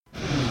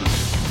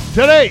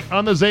Today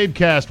on the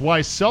Zabecast,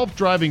 why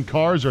self-driving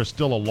cars are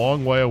still a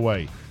long way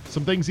away.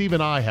 Some things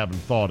even I haven't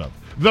thought of.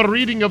 The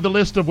reading of the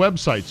list of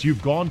websites.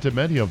 You've gone to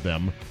many of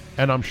them,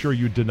 and I'm sure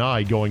you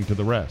deny going to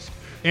the rest.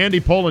 Andy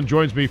Pollin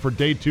joins me for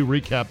Day 2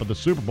 recap of the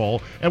Super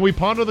Bowl, and we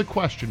ponder the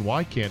question,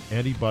 why can't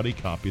anybody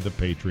copy the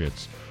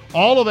Patriots?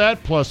 All of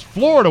that, plus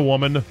Florida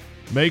woman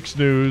makes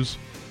news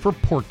for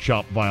pork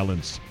chop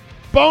violence.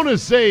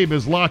 Bonus Zabe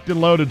is locked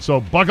and loaded,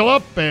 so buckle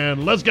up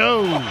and let's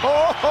go. Here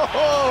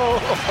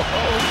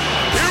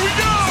we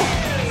go.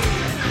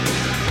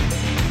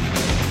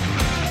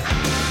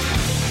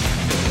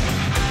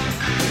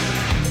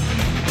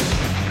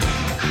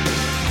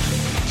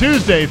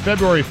 Tuesday,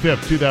 February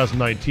 5th,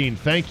 2019.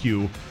 Thank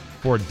you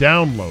for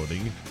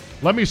downloading.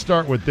 Let me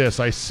start with this.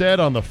 I said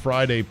on the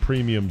Friday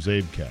Premium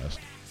Zabecast,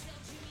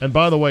 and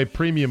by the way,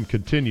 Premium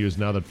continues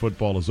now that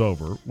football is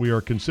over. We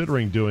are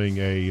considering doing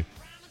a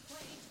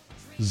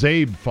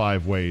Zabe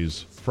 5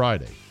 Ways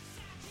Friday.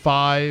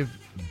 5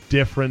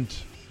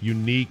 different,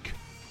 unique,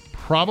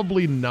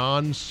 probably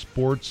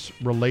non-sports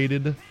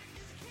related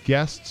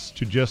guests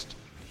to just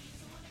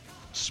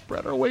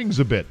spread our wings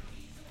a bit.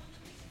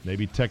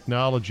 Maybe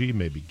technology,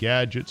 maybe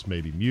gadgets,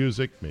 maybe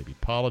music, maybe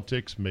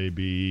politics,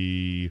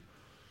 maybe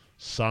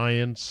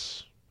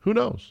science. Who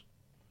knows?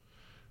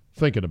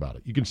 Thinking about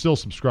it. You can still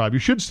subscribe. You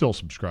should still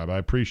subscribe. I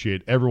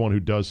appreciate everyone who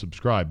does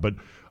subscribe. But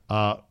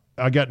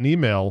I got an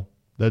email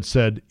that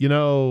said,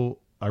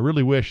 I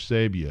really wish,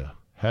 Zabe, you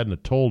hadn't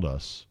have told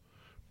us,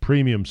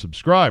 premium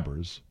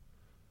subscribers,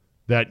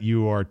 that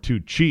you are too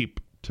cheap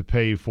to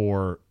pay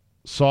for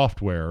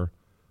software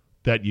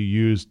that you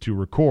use to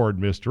record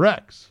Mr.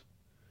 X.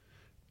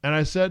 And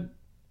I said,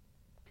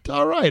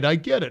 all right, I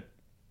get it.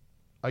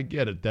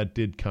 That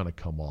did kind of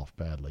come off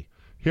badly.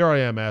 Here I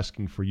am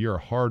asking for your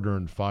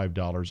hard-earned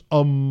 $5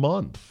 a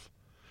month,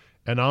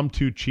 and I'm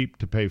too cheap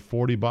to pay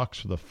 $40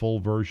 for the full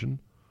version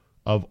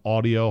of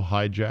Audio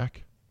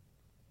Hijack.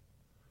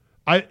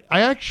 I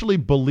actually,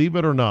 believe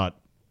it or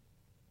not,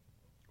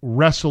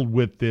 wrestled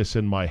with this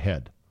in my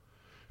head,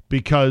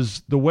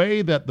 because the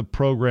way that the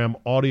program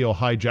Audio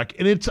Hijack,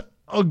 and it's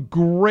a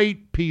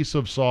great piece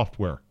of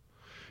software.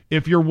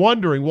 If you're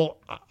wondering,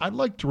 well, I'd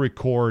like to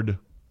record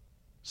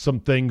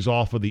some things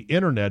off of the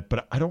internet,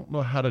 but I don't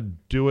know how to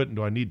do it, and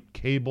do I need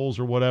cables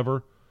or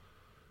whatever?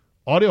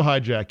 Audio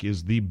Hijack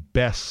is the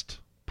best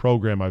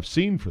program I've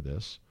seen for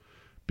this,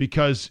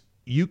 because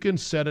you can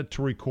set it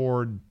to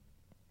record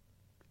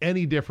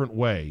any different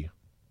way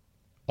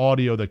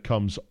audio that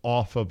comes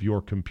off of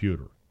your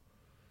computer.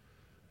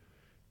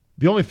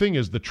 The only thing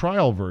is the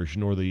trial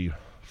version, or the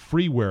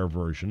freeware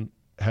version,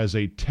 has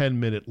a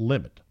 10-minute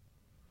limit.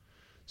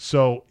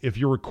 So if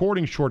you're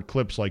recording short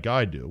clips like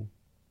I do,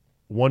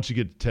 once you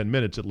get to 10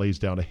 minutes, it lays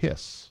down a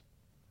hiss.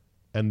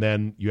 And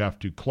then you have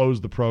to close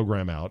the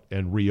program out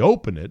and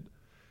reopen it,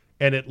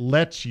 and it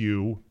lets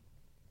you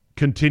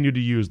continue to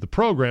use the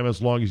program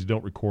as long as you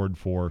don't record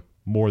for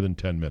more than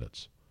 10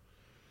 minutes.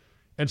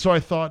 And so I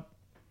thought,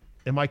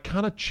 am I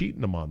kind of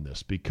cheating them on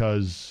this?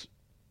 Because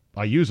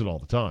I use it all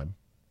the time.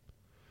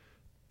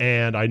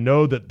 And I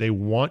know that they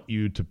want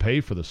you to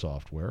pay for the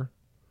software,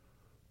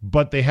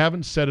 but they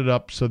haven't set it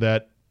up so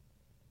that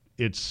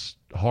it's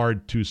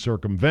hard to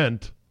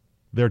circumvent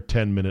their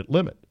 10-minute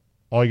limit.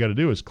 All you got to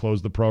do is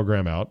close the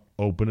program out,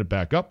 open it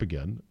back up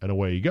again, and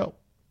away you go.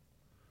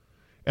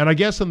 And I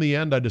guess in the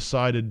end, I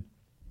decided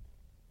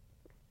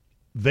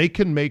they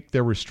can make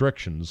their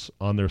restrictions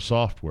on their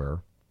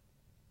software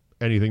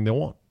anything they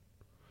want.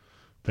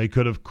 They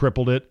could have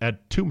crippled it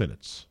at 2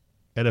 minutes.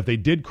 And if they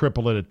did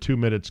cripple it at 2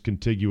 minutes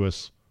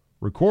contiguous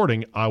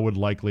recording, I would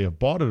likely have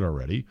bought it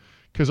already,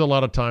 because a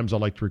lot of times I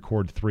like to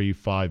record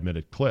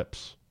 3-5-minute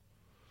clips.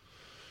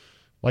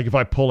 Like if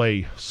I pull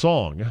a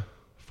song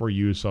for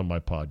use on my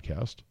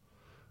podcast,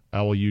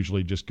 I will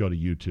usually just go to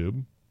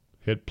YouTube,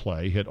 hit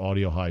play, hit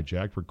Audio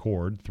Hijack,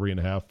 record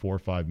 3.5, 4,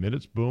 5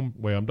 minutes, boom,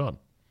 way I'm done.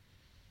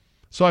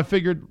 So I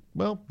figured,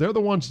 well, they're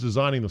the ones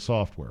designing the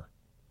software.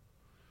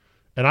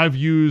 And I've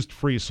used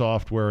free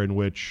software in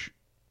which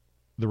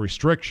the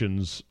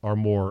restrictions are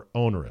more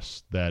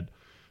onerous, that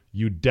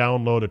you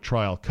download a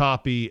trial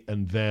copy,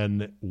 and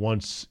then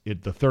once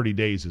the 30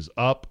 days is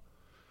up,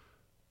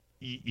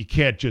 you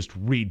can't just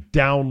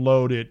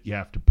re-download it. You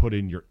have to put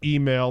in your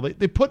email.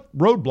 They put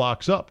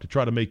roadblocks up to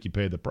try to make you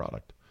pay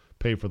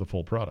for the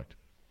full product.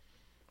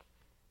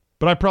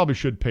 But I probably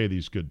should pay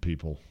these good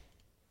people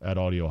at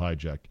Audio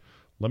Hijack.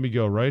 Let me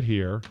go right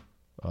here,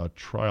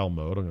 trial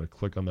mode. I'm going to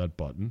click on that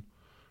button.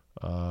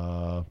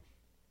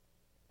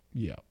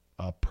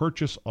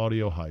 Purchase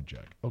Audio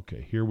Hijack.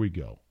 Okay, here we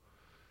go.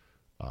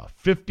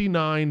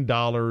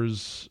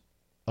 $59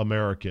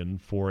 American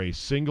for a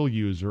single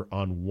user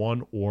on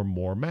one or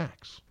more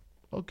Macs.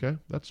 Okay,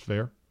 that's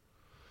fair.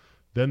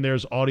 Then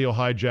there's Audio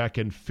Hijack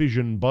and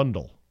Fission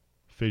Bundle.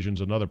 Fission's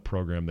another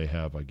program they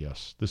have, I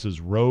guess. This is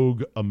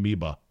Rogue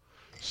Amoeba.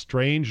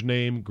 Strange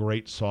name,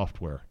 great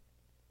software.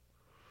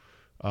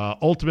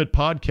 Ultimate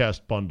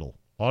Podcast Bundle.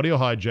 Audio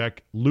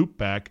Hijack,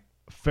 Loopback,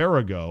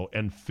 Farrago,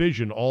 and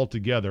Fission all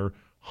together,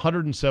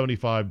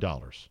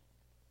 $175.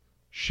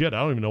 Shit, I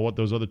don't even know what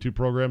those other two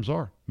programs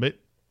are.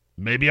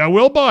 Maybe I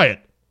will buy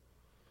it.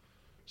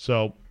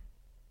 So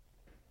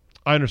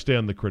I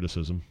understand the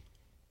criticism,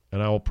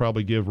 and I will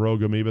probably give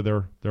Rogue Amoeba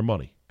their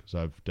money because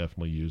I've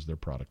definitely used their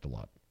product a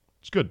lot.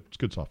 It's good. It's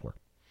good software.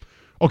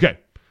 Okay,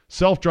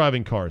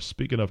 self-driving cars.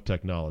 Speaking of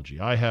technology,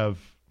 I have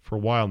for a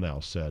while now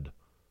said,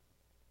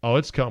 oh,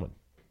 it's coming.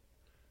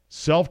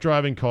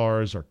 Self-driving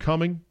cars are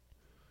coming.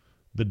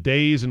 The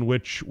days in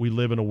which we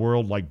live in a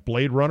world like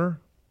Blade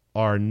Runner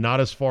are not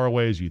as far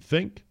away as you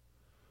think.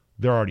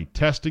 They're already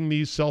testing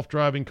these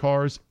self-driving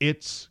cars.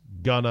 It's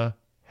gonna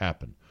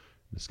happen.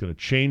 It's going to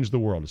change the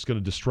world. It's going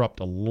to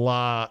disrupt a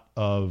lot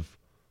of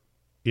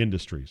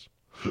industries.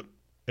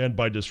 And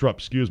by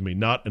disrupt,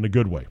 not in a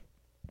good way.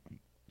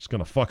 It's going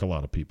to fuck a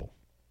lot of people.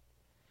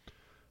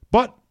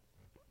 But,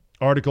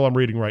 article I'm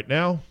reading right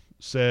now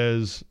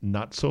says,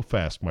 not so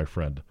fast, my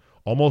friend.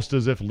 Almost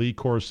as if Lee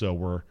Corso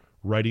were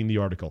writing the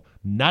article.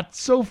 Not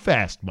so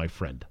fast, my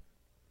friend.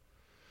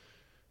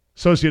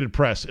 Associated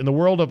Press. In the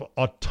world of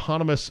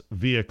autonomous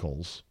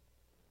vehicles,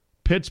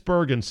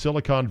 Pittsburgh and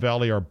Silicon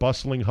Valley are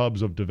bustling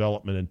hubs of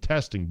development and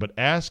testing, but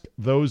ask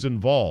those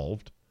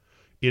involved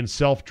in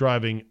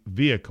self-driving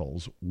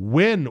vehicles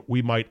when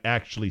we might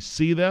actually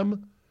see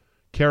them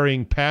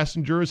carrying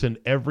passengers in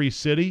every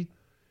city,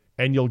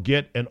 and you'll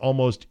get an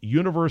almost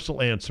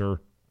universal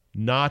answer,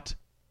 not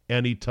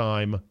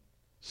anytime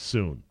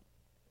soon.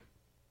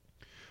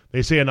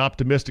 They say an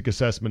optimistic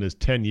assessment is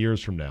 10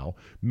 years from now.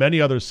 Many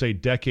others say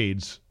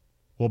decades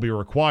will be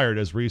required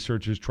as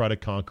researchers try to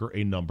conquer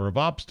a number of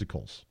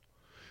obstacles.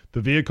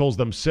 The vehicles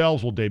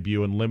themselves will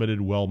debut in limited,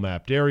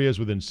 well-mapped areas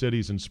within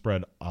cities and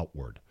spread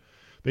outward.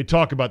 They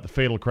talk about the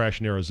fatal crash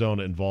in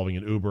Arizona involving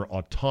an Uber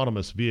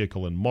autonomous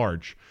vehicle in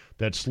March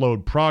that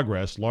slowed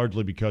progress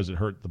largely because it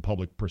hurt the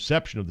public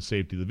perception of the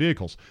safety of the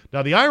vehicles.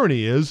 Now, the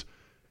irony is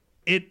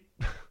it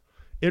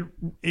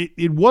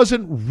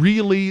wasn't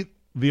really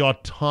the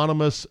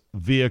autonomous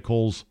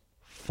vehicle's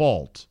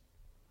fault.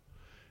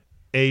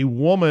 A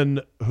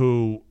woman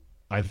who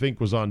I think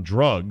was on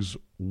drugs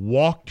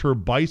walked her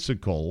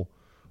bicycle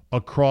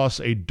across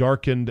a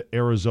darkened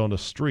Arizona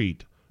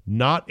street,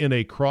 not in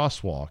a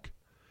crosswalk,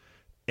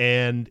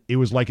 and it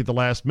was like at the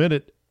last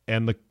minute,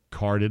 and the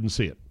car didn't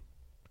see it.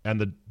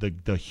 And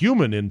the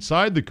human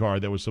inside the car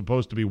that was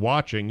supposed to be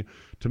watching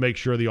to make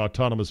sure the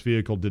autonomous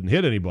vehicle didn't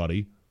hit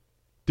anybody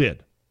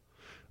did.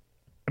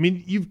 I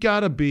mean, you've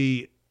got to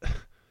be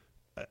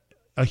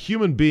a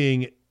human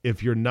being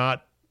if you're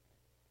not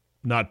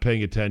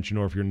paying attention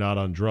or if you're not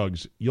on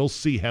drugs. You'll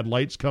see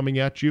headlights coming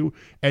at you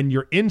and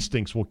your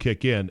instincts will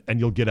kick in and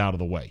you'll get out of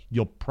the way.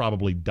 You'll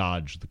probably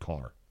dodge the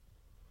car.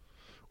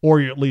 Or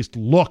you at least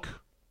look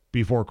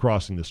before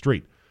crossing the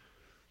street.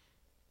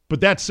 But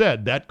that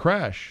said, that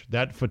crash,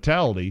 that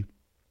fatality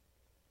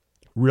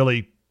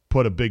really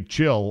put a big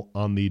chill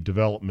on the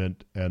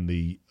development and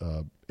the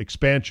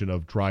expansion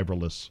of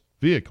driverless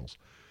vehicles.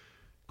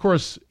 Of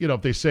course,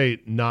 if they say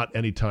not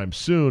anytime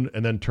soon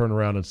and then turn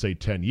around and say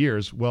 10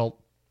 years, well,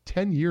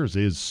 10 years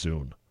is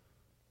soon.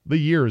 The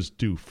years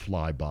do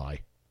fly by.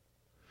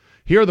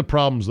 Here are the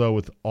problems, though,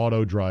 with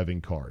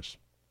auto-driving cars.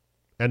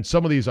 And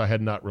some of these I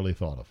had not really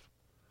thought of.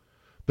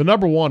 The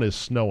number one is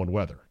snow and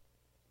weather.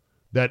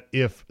 That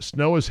if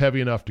snow is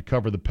heavy enough to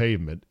cover the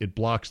pavement, it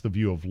blocks the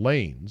view of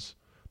lanes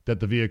that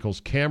the vehicle's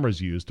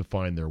cameras use to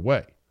find their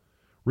way.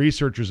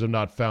 Researchers have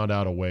not found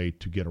out a way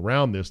to get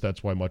around this.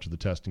 That's why much of the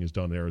testing is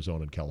done in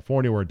Arizona and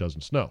California where it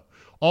doesn't snow.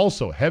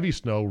 Also, heavy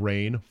snow,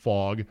 rain,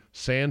 fog,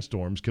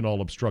 sandstorms can all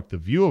obstruct the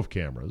view of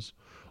cameras.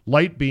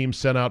 Light beams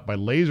sent out by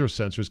laser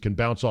sensors can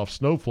bounce off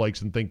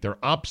snowflakes and think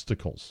they're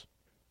obstacles.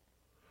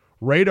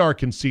 Radar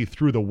can see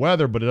through the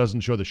weather, but it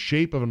doesn't show the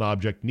shape of an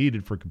object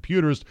needed for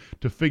computers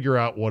to figure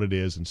out what it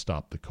is and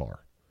stop the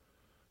car.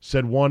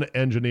 Said one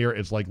engineer,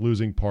 it's like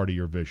losing part of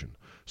your vision.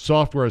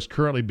 Software is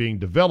currently being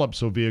developed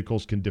so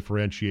vehicles can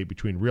differentiate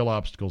between real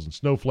obstacles and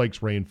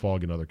snowflakes, rain,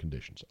 fog, and other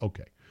conditions.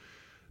 Okay.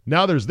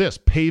 Now there's this,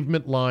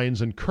 pavement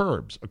lines and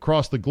curbs.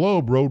 Across the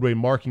globe, roadway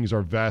markings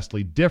are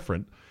vastly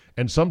different,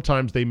 and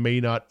sometimes they may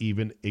not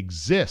even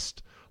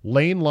exist.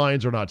 Lane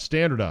lines are not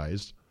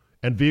standardized,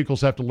 and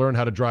vehicles have to learn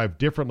how to drive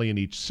differently in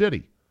each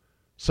city.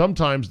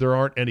 Sometimes there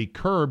aren't any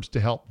curbs to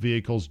help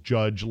vehicles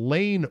judge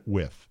lane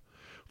width.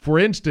 For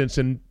instance,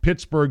 in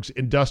Pittsburgh's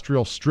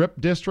industrial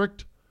strip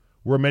district,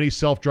 where many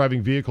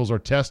self-driving vehicles are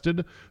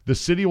tested, the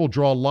city will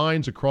draw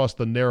lines across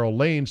the narrow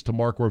lanes to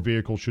mark where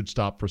vehicles should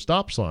stop for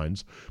stop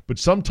signs, but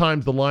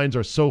sometimes the lines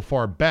are so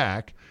far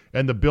back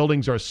and the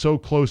buildings are so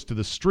close to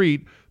the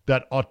street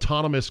that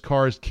autonomous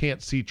cars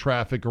can't see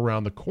traffic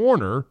around the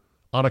corner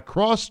on a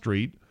cross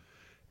street,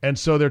 and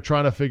so they're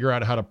trying to figure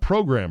out how to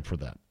program for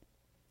that.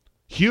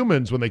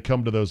 Humans, when they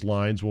come to those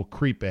lines, will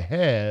creep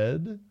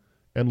ahead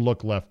and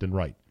look left and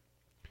right.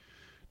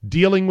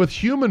 Dealing with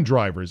human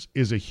drivers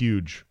is a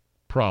huge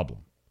problem.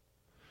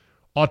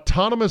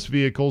 Autonomous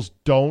vehicles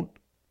don't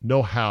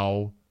know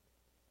how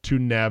to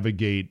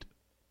navigate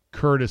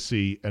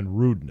courtesy and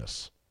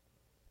rudeness.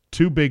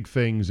 Two big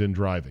things in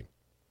driving.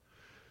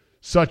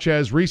 Such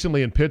as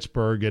recently in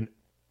Pittsburgh,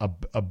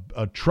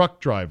 a truck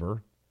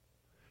driver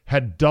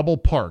had double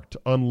parked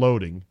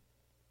unloading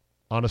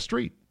on a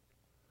street.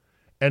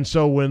 And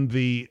so when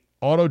the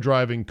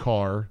auto-driving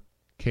car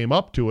came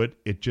up to it,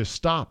 it just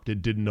stopped.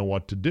 It didn't know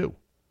what to do.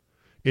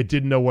 It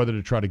didn't know whether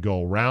to try to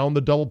go around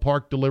the double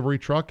parked delivery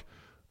truck.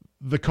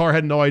 The car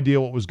had no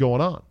idea what was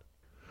going on.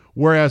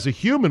 Whereas a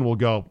human will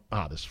go,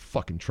 this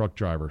fucking truck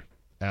driver,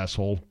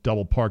 asshole,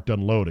 double parked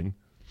unloading.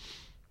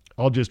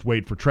 I'll just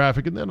wait for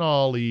traffic and then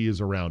I'll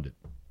ease around it.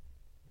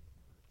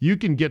 You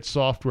can get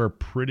software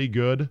pretty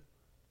good.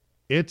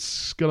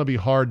 It's going to be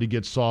hard to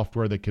get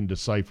software that can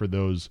decipher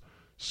those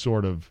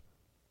sort of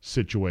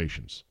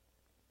situations.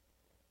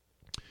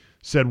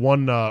 Said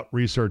one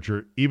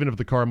researcher, even if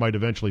the car might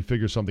eventually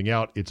figure something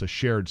out, it's a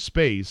shared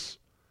space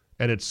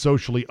and it's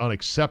socially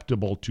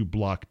unacceptable to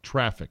block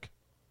traffic.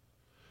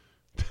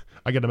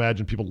 I can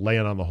imagine people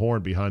laying on the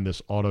horn behind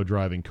this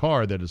auto-driving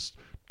car that is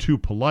too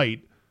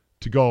polite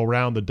to go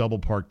around the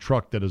double-parked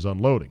truck that is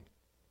unloading.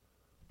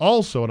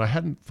 Also, and I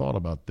hadn't thought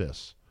about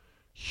this,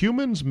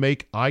 humans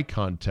make eye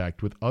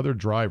contact with other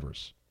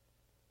drivers.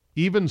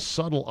 Even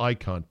subtle eye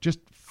contact, just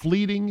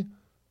fleeting,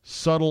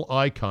 subtle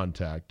eye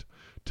contact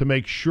to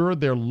make sure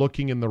they're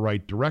looking in the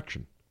right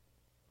direction.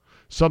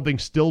 Something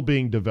still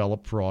being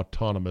developed for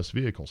autonomous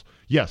vehicles.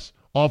 Yes,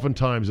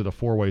 oftentimes at a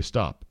four-way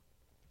stop.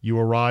 You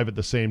arrive at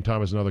the same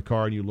time as another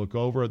car and you look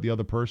over at the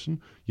other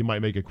person. You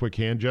might make a quick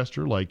hand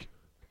gesture like,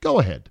 go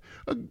ahead.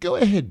 Go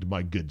ahead,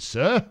 my good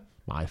sir.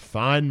 My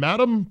fine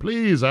madam.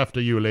 Please, after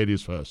you,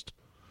 ladies first.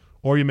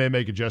 Or you may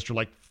make a gesture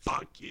like,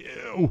 fuck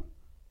you.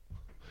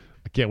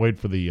 I can't wait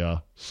for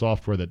the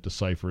software that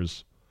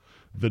deciphers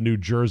the New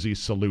Jersey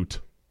salute.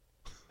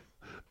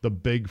 The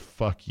big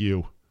fuck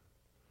you.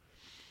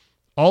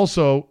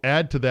 Also,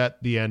 add to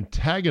that the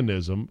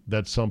antagonism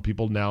that some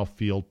people now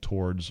feel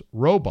towards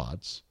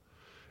robots.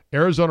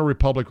 Arizona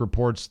Republic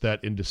reports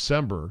that in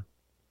December,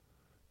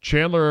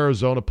 Chandler,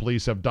 Arizona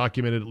police have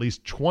documented at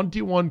least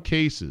 21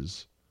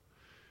 cases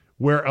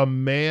where a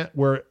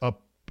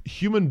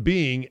human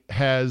being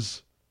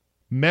has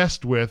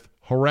messed with,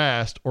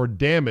 harassed, or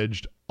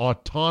damaged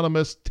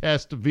autonomous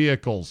test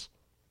vehicles,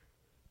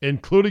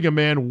 including a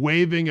man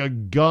waving a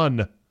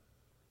gun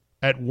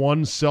at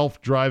one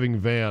self-driving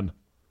van.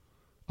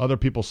 Other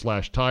people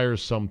slashed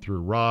tires, some threw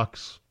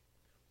rocks.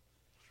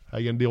 How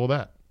you going to deal with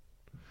that?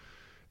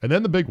 And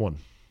then the big one,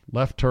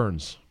 left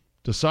turns.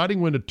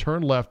 Deciding when to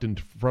turn left in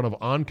front of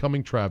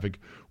oncoming traffic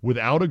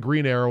without a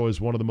green arrow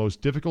is one of the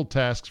most difficult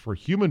tasks for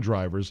human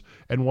drivers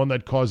and one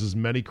that causes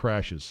many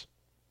crashes.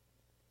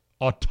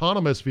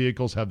 Autonomous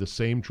vehicles have the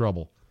same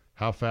trouble.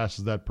 How fast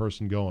is that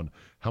person going?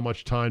 How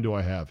much time do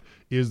I have?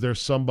 Is there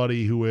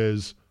somebody who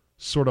is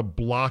sort of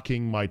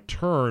blocking my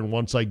turn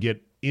once I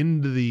get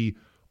into the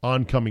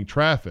oncoming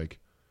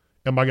traffic?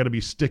 Am I going to be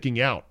sticking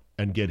out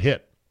and get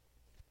hit?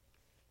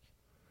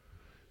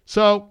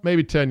 So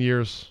maybe 10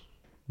 years,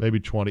 maybe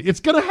 20. It's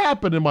going to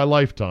happen in my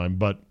lifetime,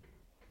 but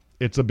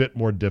it's a bit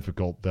more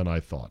difficult than I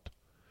thought.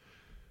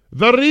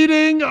 The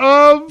reading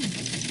of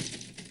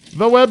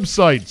the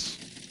websites.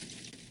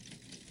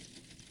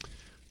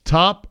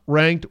 Top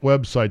ranked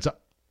websites.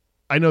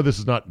 I know this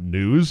is not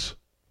news.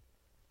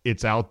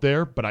 It's out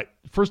there, but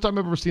first time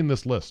I've ever seen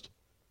this list.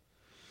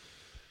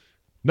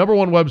 Number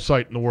one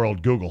website in the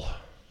world, Google.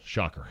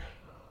 Shocker.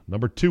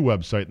 Number two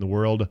website in the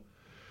world,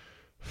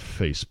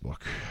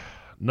 Facebook.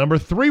 Number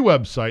three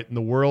website in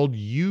the world,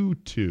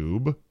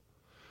 YouTube.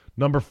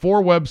 Number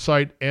four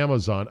website,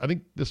 Amazon. I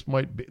think this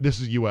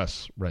is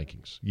U.S.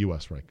 rankings.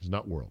 U.S. rankings,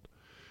 not world.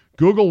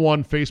 Google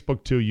 1,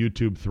 Facebook 2,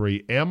 YouTube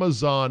 3,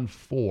 Amazon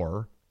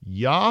 4,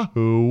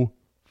 Yahoo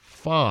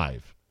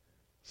 5.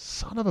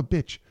 Son of a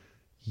bitch.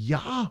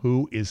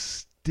 Yahoo is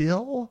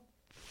still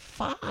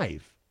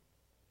 5.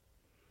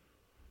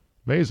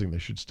 Amazing. They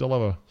should still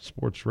have a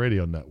sports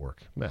radio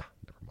network. Nah,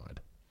 never mind.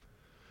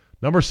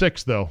 Number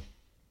 6, though.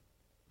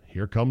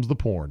 Here comes the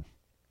porn.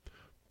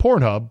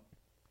 Pornhub.com.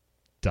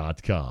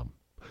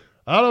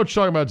 I don't know what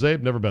you're talking about,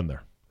 Zabe. Never been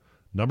there.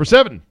 Number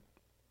 7,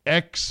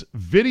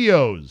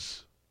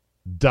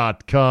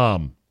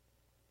 xvideos.com.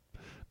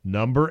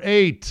 Number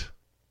 8,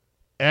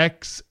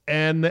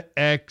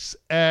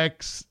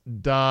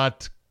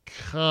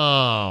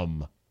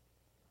 xnxx.com.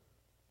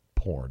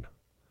 Porn.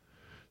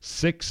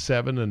 6,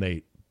 7, and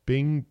 8.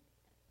 Bing,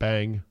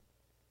 bang,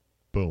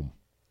 boom.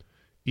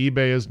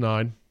 eBay is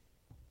 9.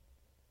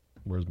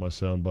 Where's my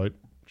soundbite?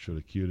 Should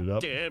have queued it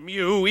up. Damn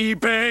you,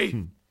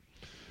 eBay!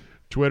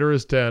 Twitter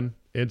is 10.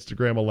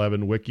 Instagram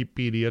 11.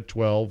 Wikipedia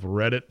 12.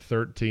 Reddit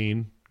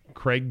 13.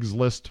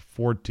 Craigslist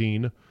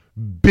 14.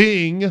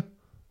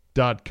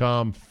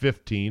 Bing.com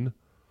 15.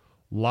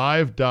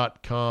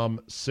 Live.com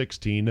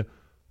 16.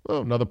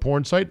 Oh, another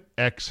porn site.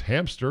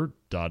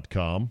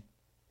 Xhamster.com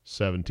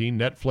 17.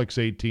 Netflix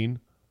 18.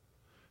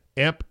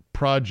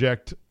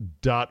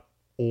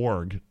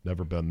 ampproject.org.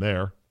 Never been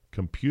there.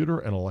 Computer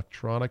and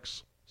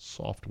electronics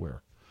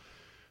software.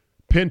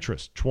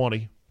 Pinterest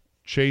 20.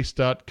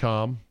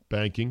 Chase.com.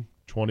 Banking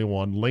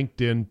 21.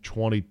 LinkedIn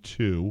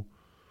 22.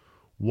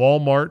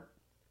 Walmart,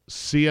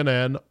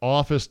 CNN,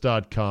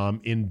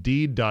 Office.com,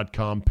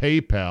 Indeed.com,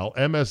 PayPal,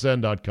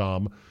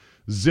 MSN.com,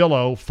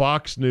 Zillow,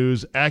 Fox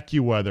News,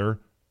 AccuWeather,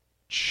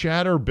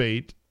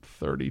 Chatterbait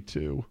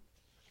 32,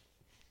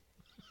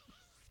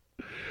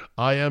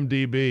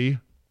 IMDb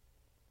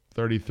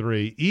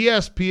 33,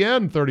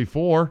 ESPN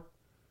 34,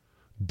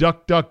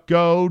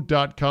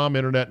 DuckDuckGo.com,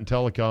 Internet and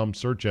Telecom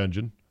Search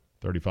Engine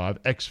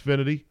 35,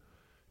 Xfinity,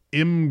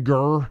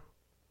 Imgur,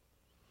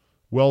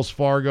 Wells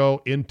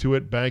Fargo,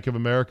 Intuit, Bank of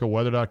America,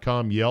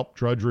 Weather.com, Yelp,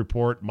 Drudge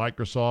Report,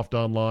 Microsoft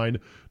Online,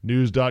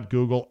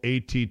 News.Google,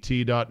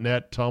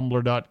 ATT.net,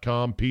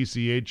 Tumblr.com,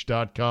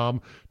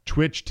 PCH.com,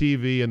 Twitch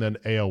TV, and then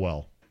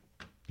AOL.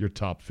 Your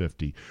top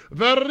 50.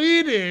 The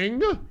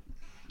reading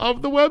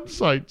of the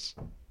websites.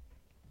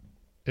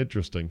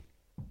 Interesting.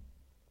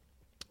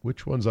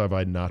 Which ones have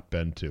I not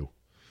been to?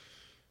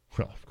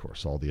 Well, of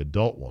course, all the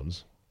adult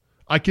ones.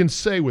 I can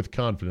say with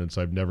confidence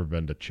I've never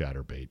been to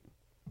Chatterbait.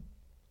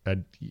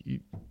 And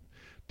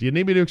do you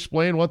need me to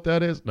explain what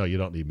that is? No, you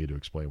don't need me to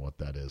explain what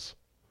that is.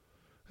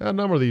 A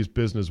number of these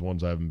business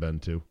ones I haven't been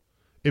to.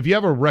 If you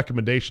have a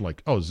recommendation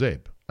like, oh,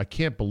 Zabe, I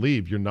can't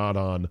believe you're not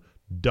on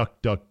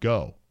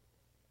DuckDuckGo.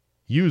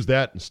 Use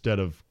that instead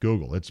of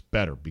Google. It's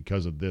better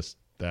because of this,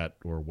 that,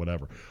 or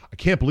whatever. I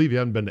can't believe you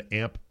haven't been to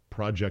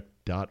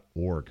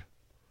ampproject.org.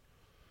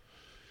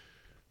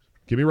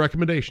 Give me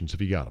recommendations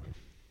if you got them.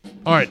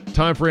 All right,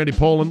 time for Andy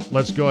Pollin.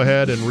 Let's go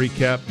ahead and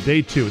recap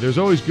day 2. There's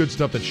always good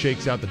stuff that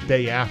shakes out the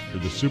day after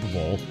the Super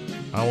Bowl.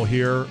 I will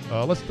hear,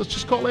 let's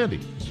just call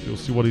Andy. We'll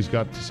see what he's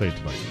got to say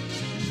tonight.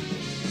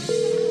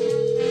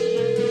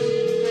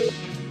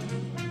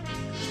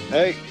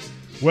 Hey.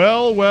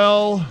 Well.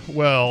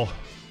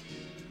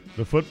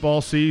 The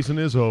football season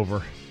is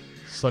over.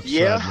 Such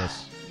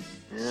sadness.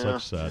 Yeah.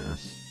 Such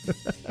sadness.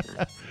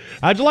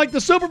 How'd you like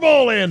the Super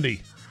Bowl,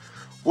 Andy?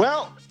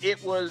 Well,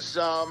 it was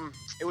on,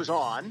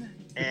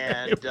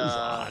 and It was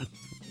on.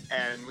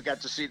 And we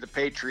got to see the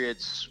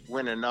Patriots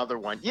win another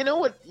one. You know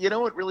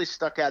what really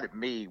stuck out at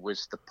me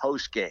was the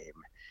post game.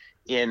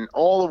 In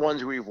all the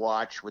ones we've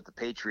watched with the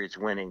Patriots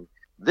winning,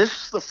 this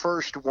is the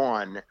first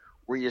one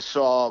where you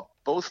saw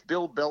both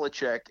Bill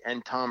Belichick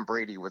and Tom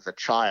Brady with a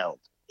child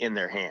in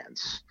their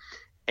hands.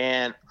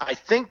 And I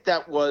think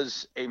that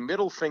was a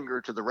middle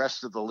finger to the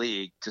rest of the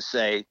league to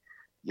say,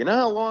 you know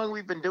how long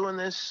we've been doing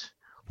this?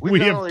 We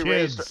have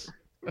kids.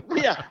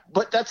 Yeah,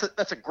 but that's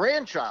a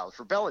grandchild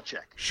for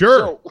Belichick.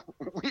 Sure. So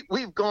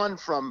we've gone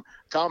from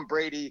Tom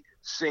Brady,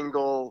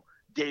 single,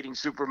 dating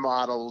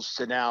supermodels,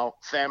 to now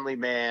family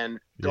man,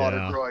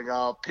 daughter growing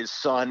up, his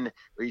son,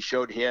 we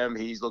showed him,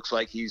 he looks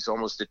like he's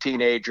almost a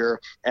teenager,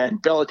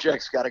 and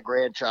Belichick's got a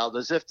grandchild,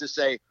 as if to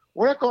say,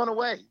 we're not going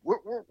away.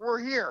 We're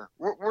here.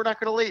 We're not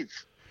going to leave.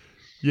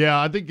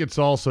 Yeah, I think it's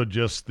also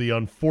just the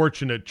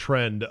unfortunate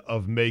trend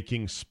of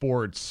making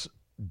sports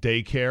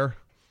daycare.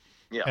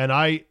 Yeah. And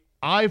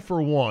I,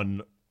 for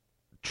one,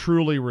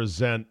 truly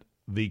resent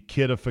the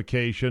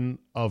kidification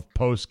of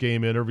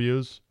post-game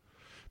interviews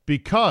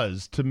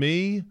because, to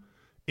me,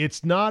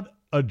 it's not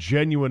a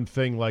genuine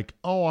thing like,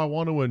 oh, I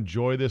want to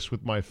enjoy this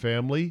with my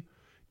family.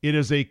 It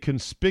is a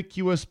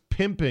conspicuous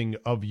pimping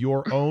of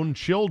your own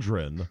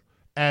children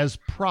as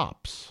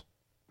props.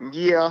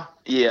 Yeah.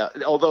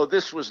 Although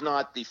this was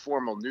not the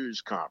formal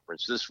news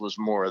conference. This was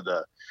more of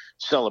the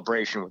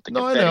celebration with the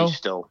confetti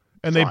still.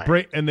 And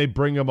they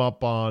bring them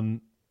up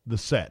on the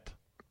set.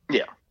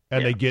 Yeah.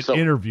 And they get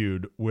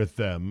interviewed with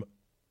them.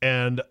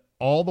 And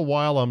all the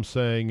while I'm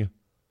saying,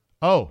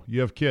 oh,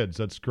 you have kids.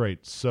 That's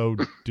great. So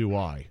do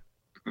I.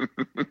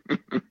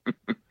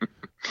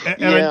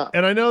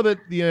 And I know that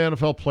the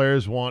NFL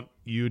players want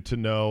you to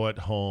know at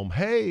home,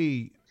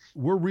 hey,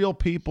 we're real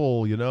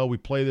people. You know, we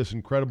play this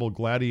incredible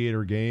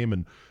gladiator game,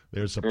 and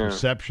there's a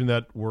perception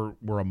that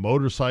we're a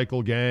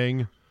motorcycle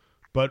gang.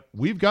 But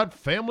we've got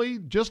family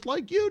just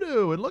like you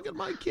do. And look at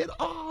my kid.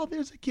 Oh,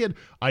 there's a kid.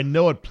 I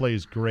know it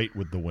plays great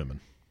with the women.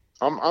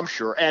 I'm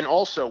sure. And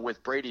also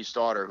with Brady's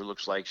daughter, who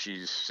looks like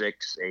she's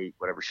 6, 8,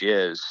 whatever she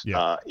is,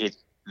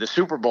 the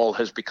Super Bowl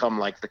has become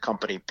like the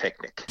company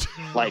picnic.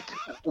 Like,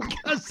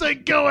 because they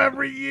go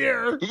every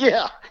year.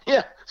 Yeah.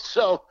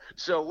 So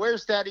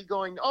where's Daddy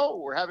going? Oh,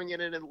 we're having it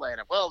in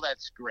Atlanta. Well,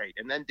 that's great.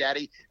 And then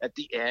Daddy at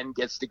the end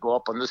gets to go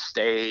up on the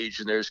stage,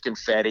 and there's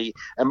confetti.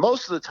 And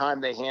most of the time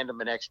they hand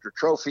him an extra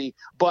trophy.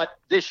 But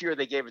this year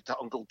they gave it to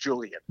Uncle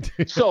Julian.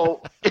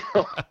 So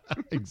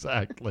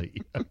exactly.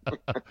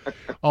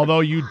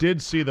 Although you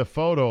did see the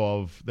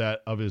photo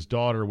of his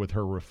daughter with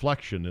her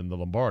reflection in the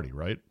Lombardi,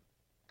 right?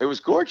 It was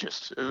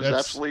gorgeous. It was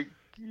absolutely,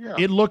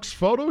 It looks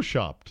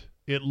photoshopped.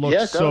 It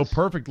looks so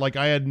perfect. Like,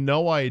 I had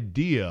no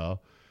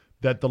idea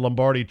that the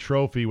Lombardi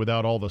trophy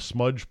without all the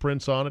smudge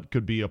prints on it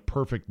could be a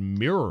perfect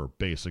mirror,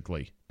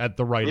 basically, at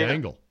the right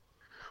angle.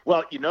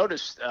 Well, you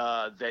noticed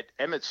that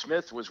Emmitt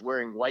Smith was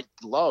wearing white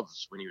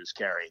gloves when he was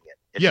carrying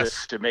it.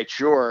 Yes. To make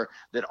sure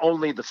that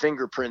only the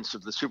fingerprints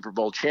of the Super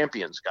Bowl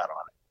champions got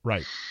on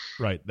it.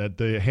 Right. That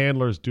the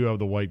handlers do have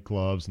the white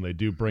gloves, and they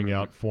do bring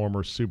out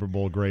former Super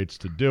Bowl greats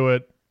to do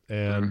it.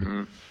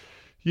 And,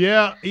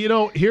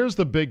 here's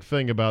the big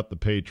thing about the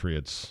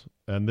Patriots,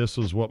 and this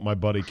is what my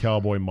buddy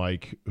Cowboy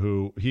Mike,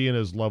 who he and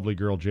his lovely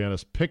girl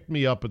Janice picked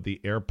me up at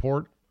the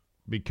airport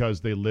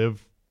because they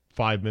live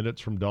 5 minutes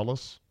from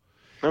Dulles.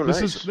 Oh,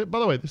 This nice. is, by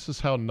the way, this is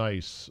how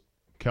nice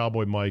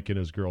Cowboy Mike and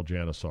his girl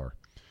Janice are.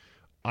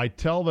 I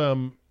tell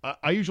them,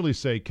 I usually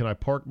say, can I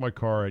park my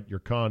car at your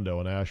condo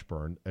in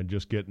Ashburn and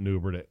just get an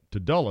Uber to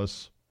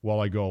Dulles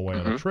while I go away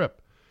on a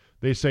trip?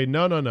 They say,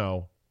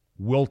 no,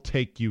 we'll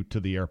take you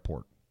to the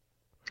airport.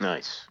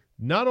 Nice.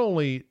 Not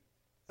only,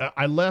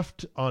 I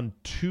left on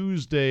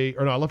I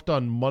left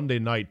on Monday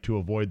night to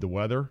avoid the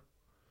weather,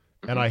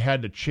 and I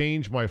had to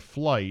change my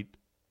flight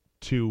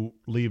to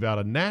leave out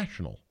of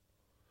National.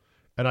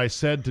 And I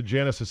said to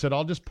Janice,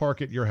 I'll just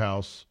park at your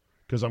house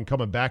because I'm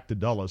coming back to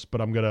Dulles,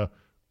 but I'm going to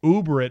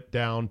Uber it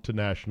down to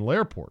National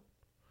Airport.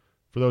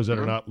 For those that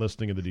are not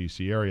listening in the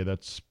D.C. area,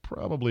 that's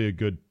probably a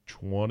good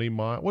 20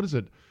 miles. What is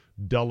it,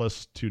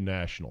 Dulles to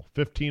National?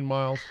 15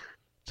 miles?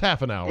 It's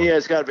half an hour. Yeah,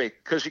 it's got to be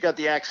because you got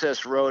the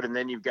access road, and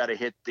then you've got to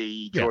hit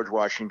the George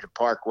Washington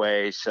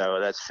Parkway, so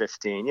that's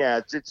 15.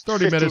 Yeah, it's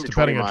 30 minutes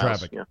depending on miles.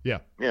 traffic.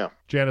 Yeah.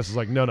 Janice is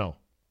like, no,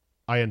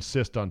 I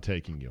insist on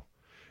taking you.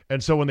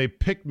 And so when they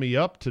picked me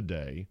up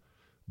today,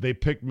 they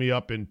picked me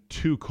up in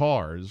 2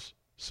 cars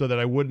so that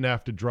I wouldn't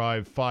have to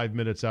drive 5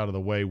 minutes out of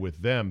the way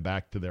with them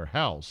back to their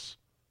house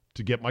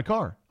to get my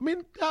car. I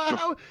mean,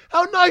 how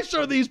nice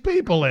are these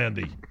people,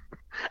 Andy?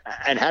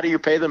 And how do you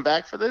pay them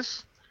back for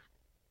this?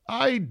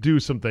 I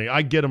do something.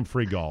 I get them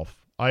free golf.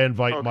 I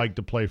invite Mike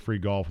to play free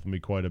golf with me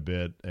quite a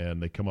bit,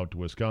 and they come up to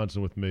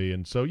Wisconsin with me.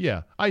 And so,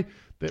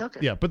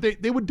 but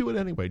they would do it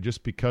anyway,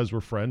 just because we're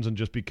friends and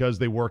just because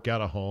they work out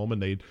of home and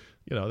they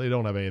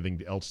don't have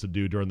anything else to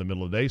do during the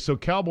middle of the day. So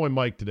Cowboy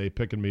Mike today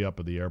picking me up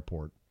at the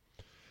airport.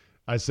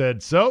 I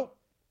said, so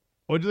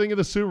what'd you think of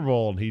the Super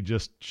Bowl? And he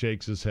just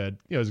shakes his head.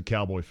 He's a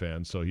Cowboy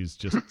fan, so he's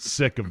just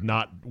sick of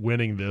not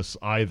winning this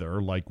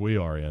either, like we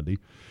are, Andy.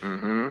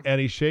 Mm-hmm.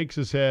 And he shakes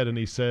his head and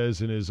he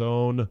says in his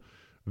own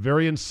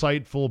very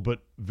insightful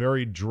but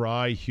very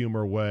dry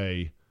humor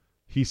way,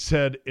 he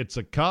said, it's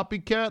a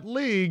copycat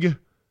league,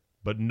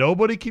 but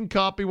nobody can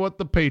copy what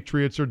the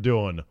Patriots are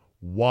doing.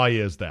 Why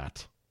is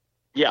that?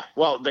 Yeah,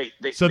 well,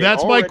 So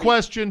that's my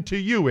question to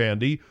you,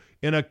 Andy.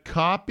 In a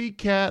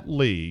copycat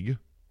league,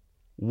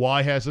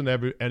 why hasn't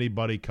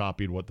anybody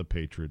copied what the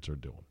Patriots are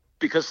doing?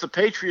 Because the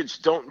Patriots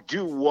don't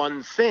do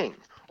one thing.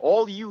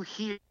 All you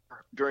hear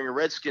during a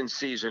Redskins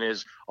season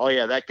is, oh,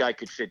 yeah, that guy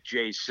could fit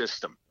Jay's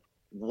system.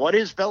 What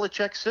is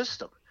Belichick's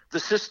system? The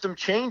system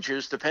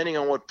changes depending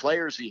on what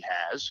players he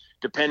has,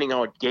 depending on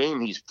what game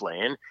he's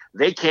playing.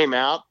 They came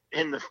out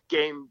in the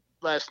game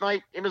last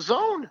night in a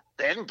zone.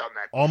 They hadn't done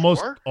that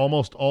before.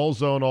 Almost all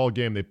zone, all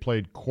game. They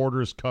played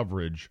quarters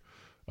coverage,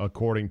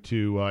 according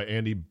to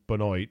Andy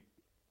Benoit,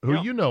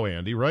 who you know,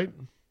 Andy, right?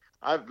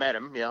 I've met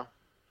him, yeah.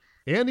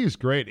 Andy's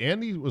great.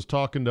 Andy was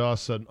talking to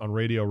us on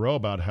Radio Row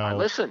about how. I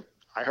listened.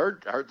 I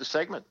heard the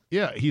segment.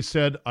 Yeah, he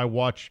said I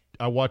watched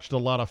a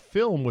lot of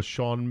film with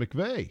Sean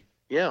McVay.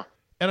 Yeah.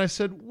 And I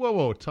said,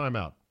 whoa, time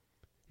out.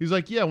 He's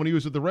like, yeah, when he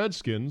was with the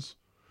Redskins,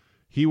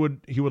 he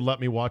would let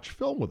me watch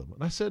film with him.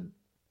 And I said,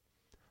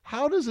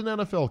 how does an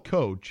NFL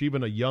coach,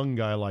 even a young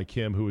guy like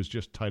him who was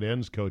just tight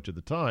ends coach at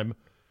the time,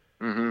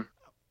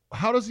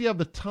 how does he have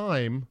the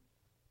time,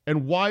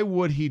 and why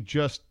would he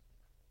just,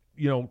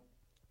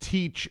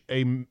 teach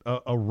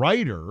a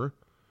writer,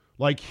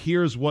 like,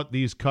 here's what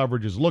these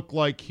coverages look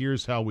like,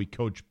 here's how we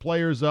coach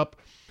players up?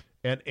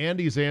 And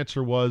Andy's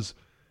answer was,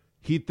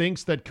 he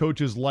thinks that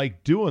coaches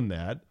like doing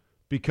that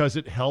because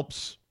it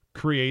helps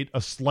create a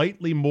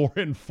slightly more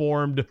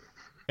informed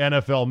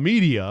NFL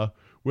media,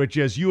 which,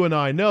 as you and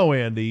I know,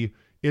 Andy,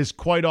 is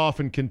quite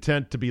often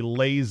content to be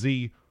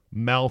lazy,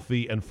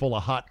 mouthy, and full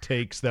of hot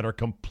takes that are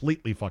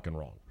completely fucking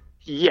wrong.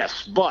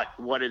 Yes, but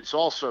what it's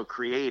also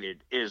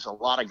created is a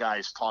lot of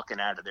guys talking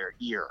out of their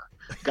ear,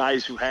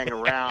 guys who hang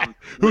around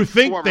who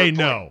think they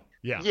know.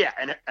 Yeah,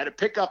 and to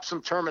pick up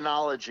some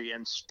terminology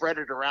and spread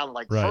it around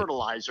like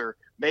fertilizer,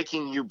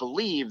 making you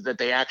believe that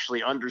they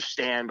actually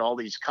understand all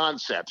these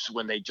concepts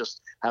when they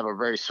just have a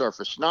very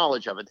surface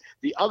knowledge of it.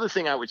 The other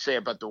thing I would say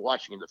about the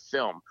watching the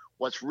film,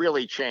 what's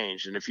really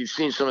changed, and if you've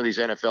seen some of these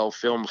NFL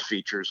Films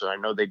features, and I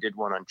know they did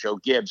one on Joe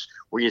Gibbs,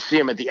 where you see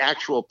him at the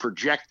actual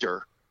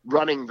projector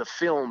running the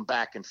film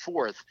back and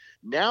forth,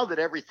 now that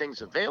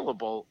everything's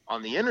available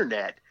on the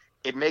internet,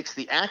 it makes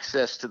the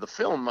access to the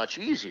film much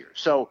easier.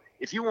 So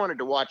if you wanted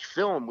to watch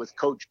film with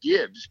Coach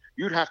Gibbs,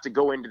 you'd have to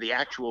go into the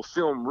actual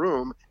film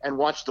room and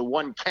watch the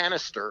one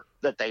canister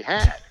that they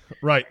had.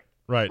 Right.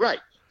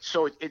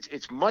 So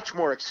it's much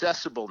more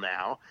accessible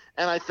now.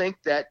 And I think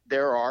that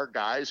there are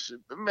guys,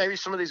 maybe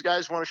some of these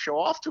guys want to show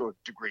off to a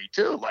degree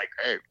too. Like,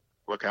 hey,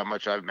 look how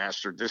much I've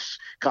mastered this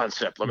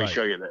concept. Let me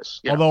show you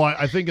this. Although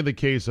I think in the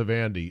case of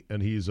Andy,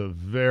 and he's a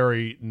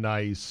very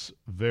nice,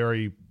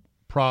 very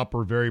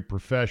proper, very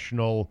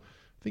professional,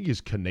 I think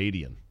he's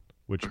Canadian,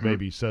 which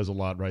maybe says a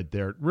lot right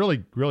there.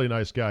 Really, really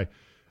nice guy.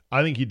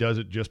 I think he does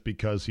it just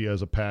because he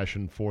has a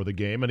passion for the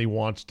game and he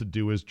wants to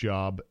do his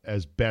job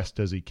as best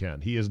as he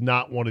can. He is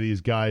not one of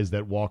these guys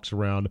that walks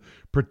around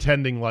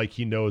pretending like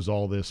he knows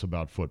all this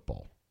about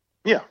football.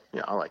 Yeah,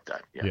 I like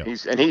that. Yeah.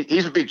 He's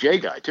a big J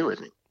guy too,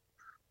 isn't he?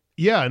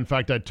 Yeah, in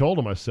fact, I told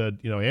him, I said,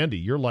 Andy,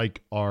 you're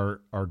like our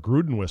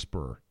Gruden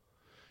whisperer.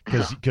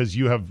 because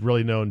you have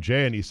really known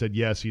Jay, and he said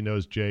yes, he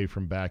knows Jay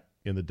from back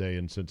in the day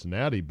in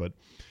Cincinnati. But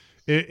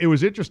it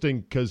was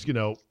interesting because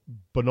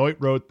Benoit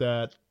wrote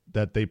that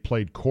they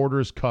played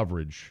quarters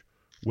coverage,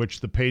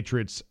 which the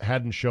Patriots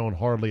hadn't shown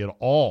hardly at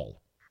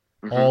all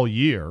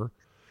year,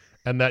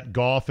 and that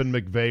Goff and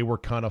McVay were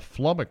kind of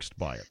flummoxed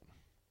by it.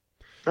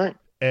 Right.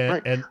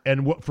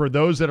 And what, for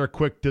those that are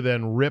quick to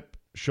then rip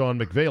Sean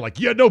McVay, like,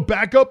 you had no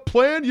backup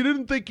plan? You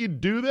didn't think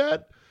you'd do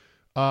that?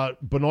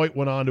 Benoit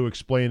went on to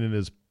explain in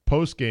his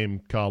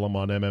post-game column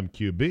on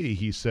MMQB,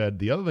 he said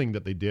the other thing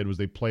that they did was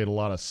they played a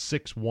lot of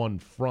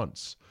 6-1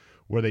 fronts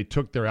where they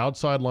took their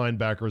outside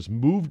linebackers,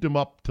 moved them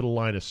up to the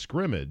line of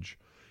scrimmage,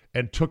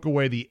 and took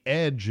away the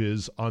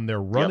edges on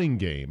their running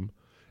game.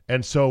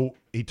 And so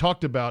he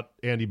talked about,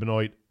 Andy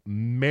Benoit,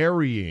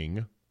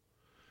 marrying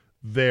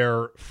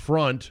their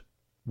front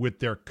with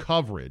their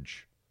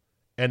coverage,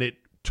 and it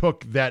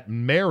took that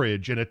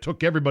marriage and it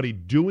took everybody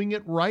doing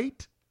it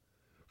right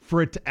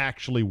for it to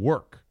actually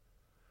work.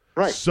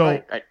 Right.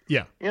 So,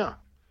 yeah.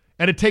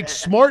 And it takes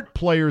smart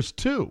players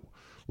too.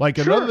 Like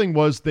another thing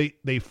was the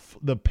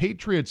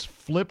Patriots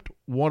flipped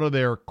one of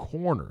their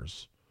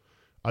corners,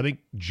 I think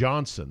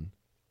Johnson,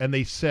 and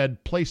they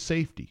said play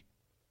safety.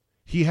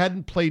 He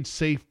hadn't played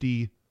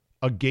safety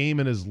a game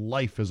in his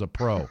life as a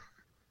pro.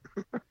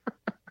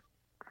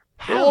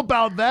 How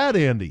about that,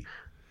 Andy?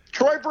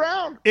 Troy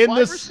Brown, wide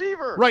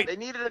receiver. Right. They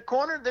needed a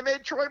corner. They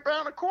made Troy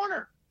Brown a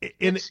corner.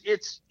 It's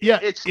in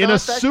not a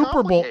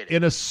Super Bowl.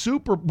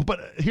 complicated. But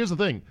here's the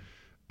thing,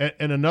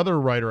 and another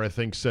writer I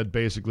think said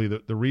basically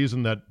that the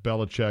reason that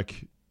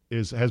Belichick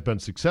has been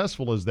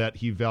successful is that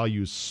he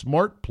values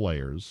smart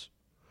players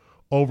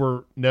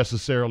over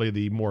necessarily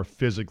the more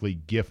physically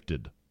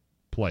gifted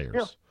players.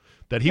 Yeah.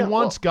 That he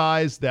wants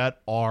guys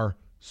that are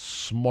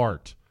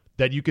smart,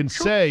 that you can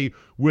say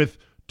with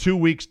 2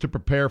 weeks to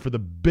prepare for the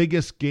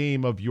biggest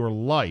game of your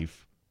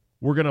life,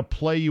 we're going to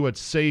play you at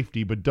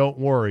safety, but don't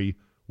worry,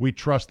 we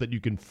trust that you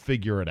can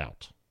figure it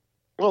out.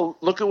 Well,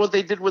 look at what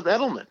they did with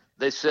Edelman.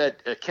 They said,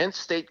 a Kent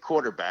State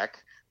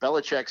quarterback,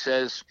 Belichick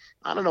says,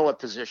 I don't know what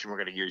position we're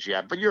going to use you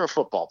at, but you're a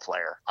football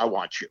player. I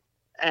want you.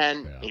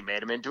 And he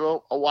made him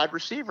into a wide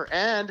receiver.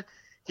 And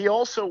he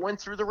also went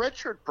through the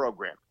redshirt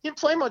program. He didn't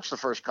play much the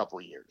first couple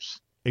of years.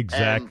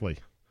 Exactly.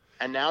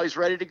 And now he's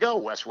ready to go.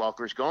 Wes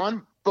Welker's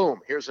gone. Boom.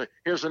 Here's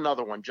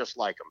another one just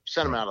like him.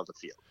 Send him out of the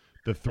field.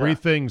 The three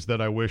things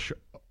that I wish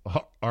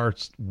our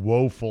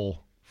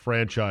woeful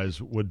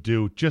franchise would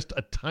do just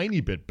a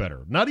tiny bit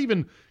better. Not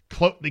even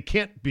close. They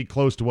can't be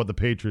close to what the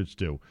Patriots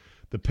do.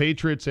 The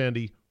Patriots,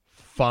 Andy,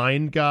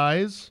 find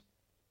guys,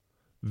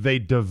 they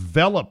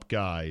develop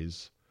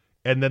guys,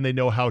 and then they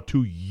know how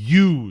to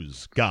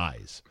use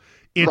guys.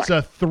 It's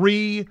a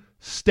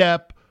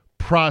 3-step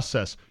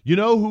process. You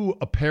know who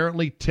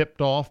apparently tipped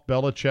off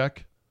Belichick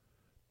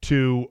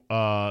to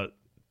Edelman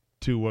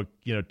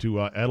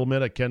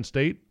at Kent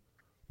State?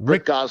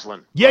 Rick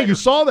Gosselin. Yeah, you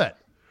saw that.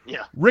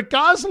 Yeah. Rick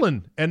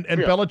Gosselin. And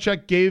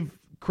Belichick gave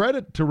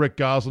credit to Rick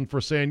Gosselin for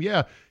saying,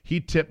 yeah,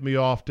 he tipped me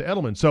off to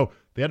Edelman. So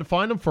they had to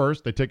find him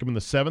first. They take him in the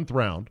 7th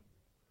round.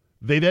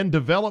 They then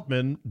develop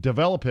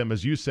him,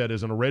 as you said,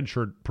 as in a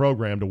redshirt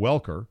program to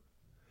Welker.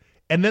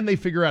 And then they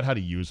figure out how to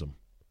use him.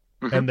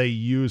 Mm-hmm. And they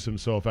use him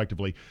so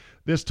effectively.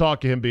 This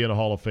talk of him being a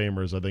Hall of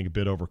Famer is, I think, a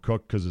bit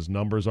overcooked because his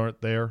numbers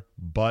aren't there.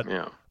 But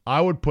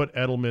I would put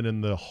Edelman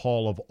in the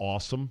Hall of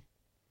Awesome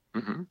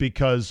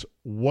because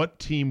what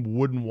team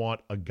wouldn't want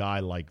a guy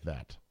like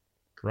that,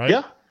 right?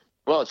 Yeah.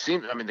 Well, it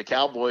seems, the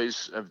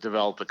Cowboys have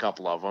developed a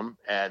couple of them,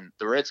 and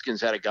the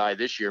Redskins had a guy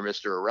this year,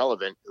 Mr.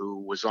 Irrelevant, who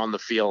was on the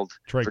field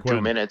Trey for Quinn.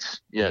 2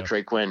 minutes. Yeah,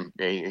 Trey Quinn,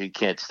 he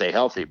can't stay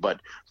healthy,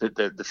 but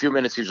the few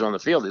minutes he was on the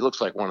field, he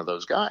looks like one of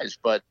those guys.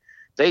 But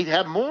they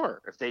have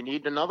more. If they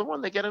need another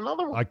one, they get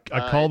another one.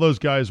 I call those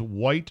guys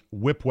white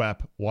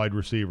whip-whap wide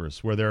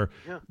receivers, where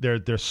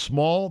they're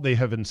small, they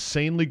have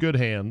insanely good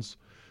hands.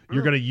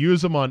 You're going to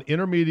use them on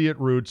intermediate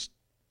routes,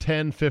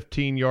 10,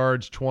 15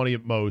 yards, 20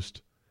 at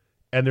most,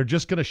 and they're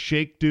just going to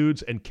shake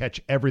dudes and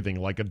catch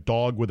everything like a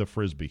dog with a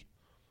Frisbee.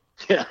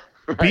 Yeah.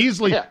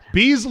 Right.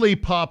 Beasley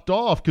popped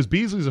off because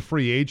Beasley's a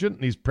free agent,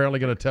 and he's apparently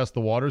going to test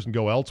the waters and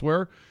go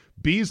elsewhere.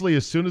 Beasley,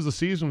 as soon as the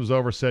season was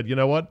over, said, you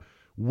know what?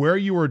 Where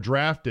you were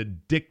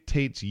drafted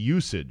dictates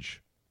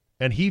usage,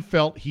 and he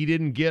felt he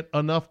didn't get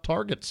enough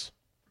targets.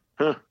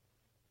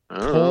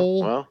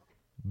 Cole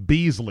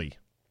Beasley.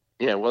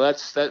 Yeah, well,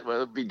 that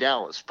would be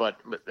Dallas, but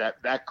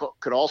that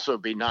could also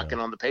be knocking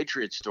on the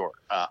Patriots' door.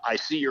 I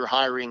see you're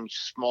hiring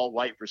small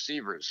white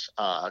receivers.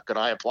 Could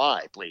I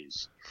apply,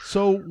 please?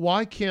 So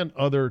why can't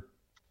other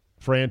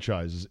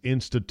franchises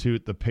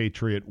institute the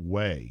Patriot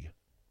way,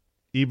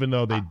 even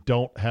though they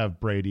don't have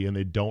Brady and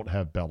they don't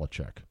have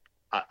Belichick?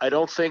 I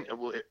don't think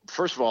 –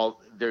 first of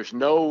all, there's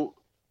no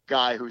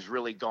guy who's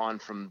really gone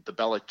from the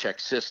Belichick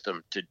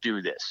system to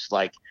do this.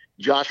 Like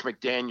Josh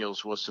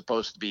McDaniels was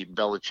supposed to be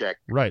Belichick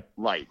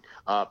light.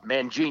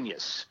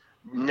 Mangenius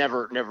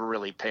never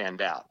really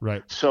panned out.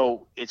 Right.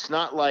 So it's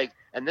not like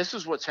 – and this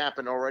is what's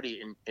happened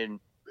already in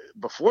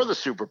before the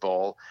Super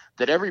Bowl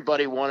that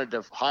everybody wanted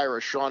to hire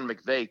a Sean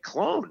McVay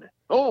clone.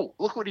 Oh,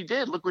 look what he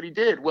did. Look what he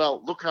did.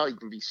 Well, look how he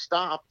can be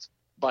stopped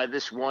by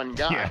this one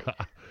guy. Yeah.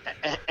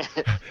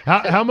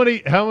 how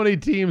many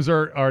teams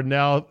are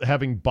now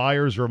having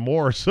buyer's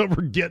remorse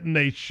over getting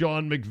a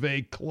Sean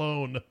McVay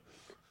clone?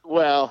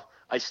 Well,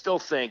 I still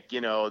think,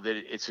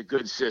 that it's a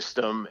good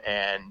system,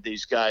 and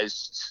these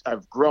guys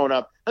have grown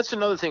up. That's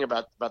another thing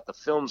about the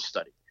film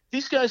study.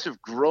 These guys have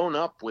grown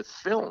up with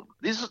film.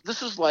 This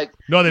is like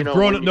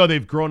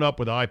they've grown up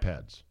with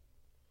iPads.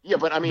 Yeah,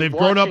 but I mean they've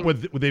grown up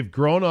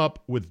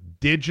with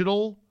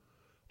digital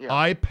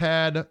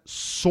iPad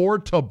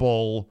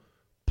sortable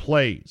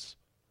plays.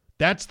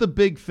 That's the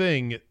big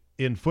thing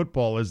in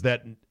football, is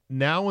that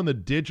now in the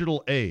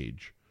digital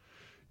age,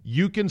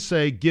 you can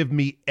say, give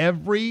me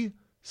every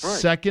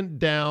second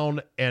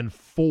down and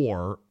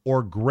 4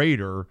 or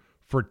greater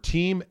for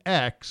team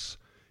X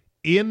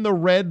in the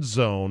red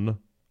zone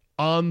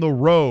on the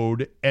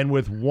road, and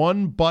with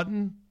one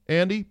button,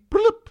 Andy,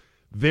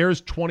 there's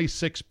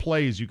 26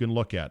 plays you can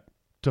look at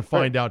to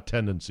find out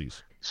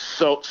tendencies.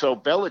 So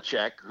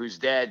Belichick, whose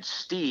dad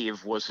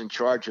Steve was in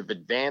charge of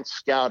advanced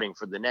scouting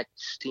for the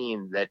next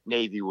team that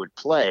Navy would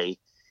play,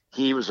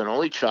 he was an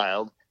only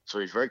child, so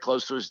he's very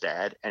close to his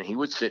dad, and he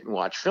would sit and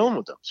watch film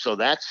with them. So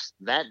that's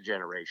that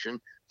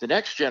generation. The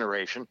next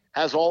generation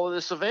has all of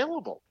this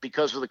available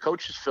because of the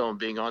coach's film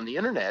being on the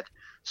internet.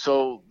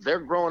 So they're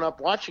growing up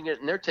watching it,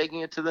 and they're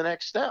taking it to the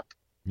next step.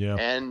 Yeah.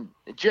 And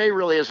Jay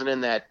really isn't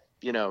in that.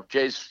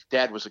 Jay's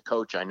dad was a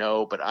coach, I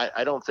know, but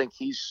I don't think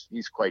he's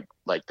quite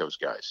like those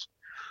guys.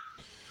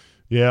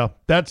 Yeah.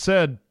 That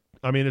said,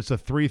 I mean, it's a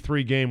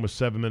 3-3 game with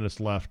 7 minutes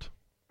left.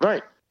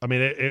 Right. I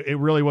mean, it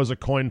really was a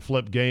coin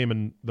flip game,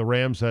 and the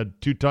Rams had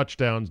 2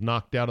 touchdowns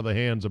knocked out of the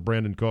hands of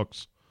Brandon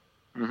Cooks.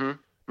 Mm-hmm.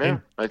 Yeah.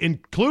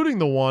 Including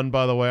the one,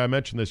 by the way, I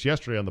mentioned this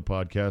yesterday on the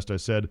podcast. I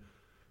said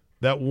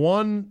that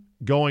one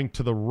going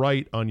to the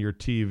right on your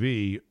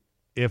TV,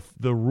 if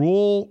the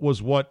rule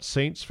was what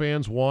Saints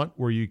fans want,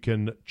 where you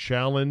can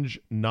challenge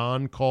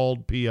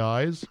non-called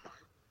PIs,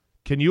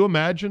 can you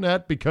imagine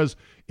that? Because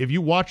if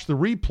you watch the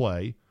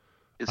replay,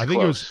 I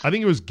think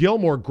it was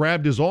Gilmore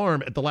grabbed his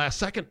arm at the last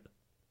second.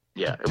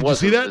 Yeah, Did you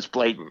see that? As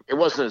blatant. It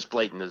wasn't as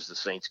blatant as the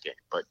Saints game,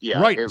 but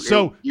yeah, right. It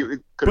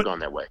could have gone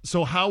that way.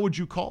 So how would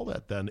you call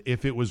that then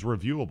if it was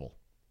reviewable?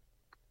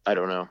 I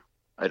don't know.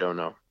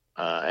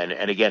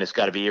 And again, it's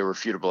got to be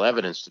irrefutable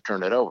evidence to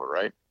turn it over,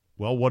 right?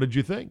 Well, what did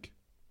you think?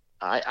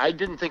 I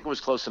didn't think it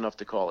was close enough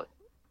to call it.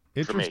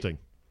 Interesting.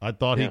 I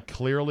thought he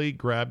clearly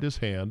grabbed his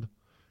hand,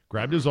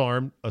 grabbed his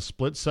arm a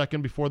split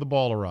second before the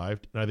ball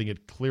arrived, and I think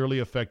it clearly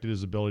affected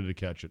his ability to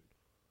catch it.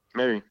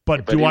 Maybe.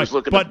 But he was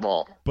looking at the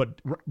ball.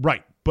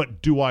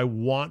 But do I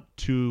want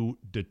to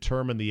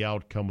determine the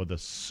outcome of the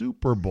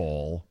Super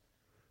Bowl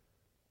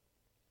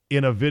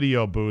in a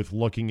video booth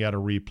looking at a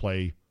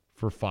replay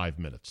for 5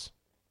 minutes?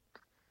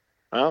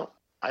 Well,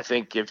 I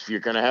think if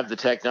you're going to have the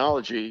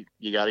technology,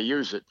 you got to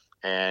use it,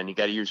 and you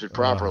got to use it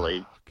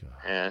properly.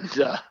 And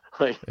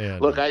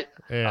look, I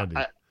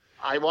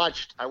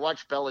watched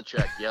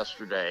Belichick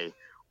yesterday.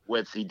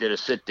 He did a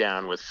sit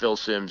down with Phil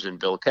Simms and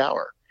Bill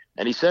Cowher.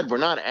 And he said, we're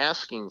not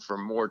asking for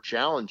more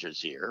challenges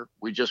here.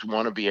 We just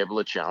want to be able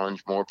to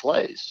challenge more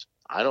plays.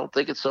 I don't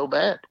think it's so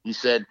bad. He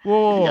said,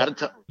 so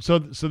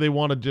they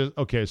want to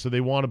so they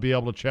want to be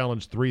able to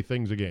challenge 3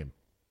 things a game.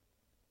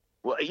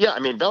 Well, yeah, I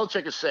mean,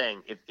 Belichick is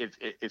saying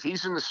if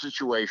he's in the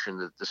situation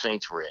that the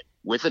Saints were in,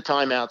 with a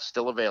timeout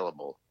still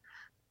available,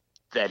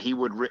 that he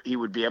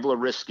would be able to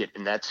risk it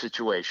in that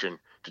situation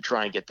to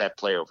try and get that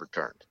play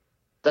overturned.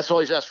 That's all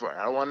he's asked for.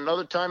 I don't want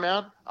another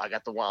timeout.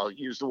 I'll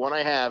use the one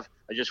I have.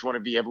 I just want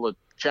to be able to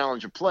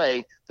challenge a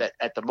play that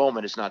at the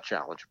moment is not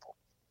challengeable.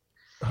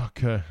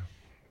 Okay.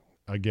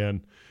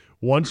 Again,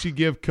 once you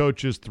give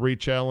coaches 3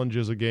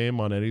 challenges a game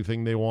on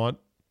anything they want,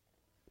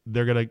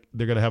 they're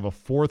gonna have a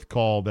 4th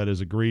call that is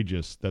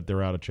egregious that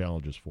they're out of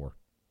challenges for.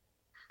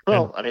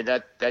 Well, I mean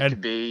that could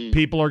be.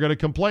 People are going to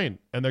complain,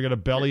 and they're going to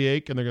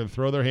bellyache, and they're going to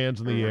throw their hands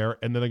in the air,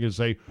 and then they're going to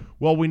say,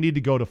 "Well, we need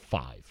to go to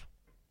 5."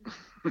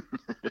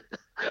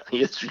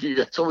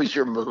 It's always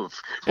your move.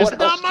 It's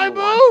not my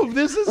move.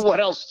 This is what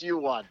else do you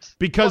want?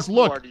 Because what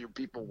look, more do you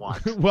people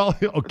want? Well,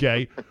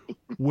 okay.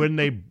 when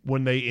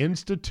they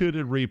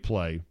instituted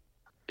replay,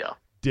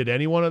 did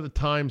anyone at the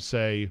time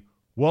say,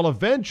 "Well,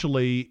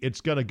 eventually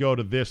it's going to go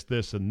to this,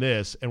 this, and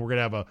this, and we're going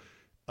to have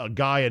a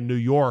guy in New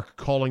York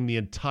calling the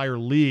entire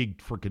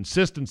league for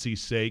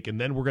consistency's sake, and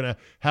then we're going to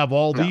have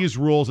all these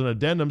rules and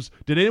addendums"?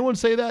 Did anyone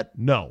say that?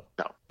 No.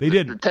 They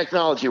didn't. The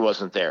technology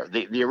wasn't there.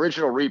 The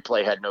original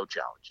replay had no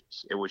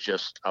challenges. It was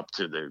just up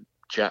to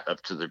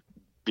the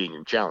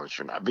being challenged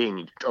or not,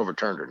 being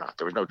overturned or not.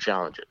 There was no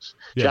challenges.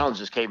 Yeah.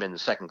 Challenges came in the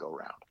second go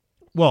round.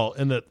 Well,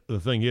 and the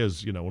thing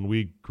is, when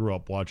we grew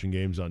up watching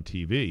games on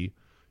TV,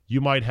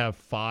 you might have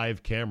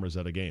 5 cameras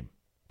at a game.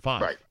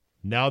 5. Right.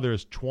 Now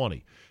there's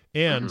 20.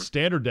 And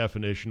standard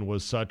definition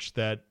was such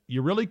that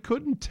you really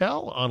couldn't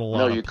tell on a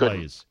lot of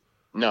plays.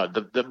 No,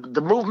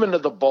 the movement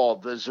of the ball,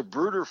 the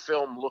Zapruder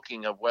film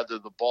looking at whether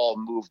the ball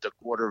moved a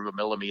quarter of a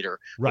millimeter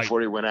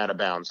before he went out of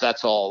bounds,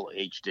 that's all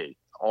HD.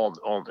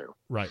 all new.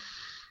 Right.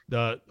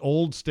 The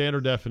old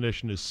standard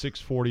definition is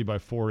 640 by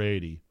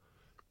 480,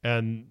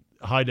 and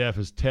high def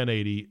is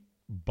 1080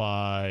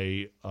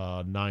 by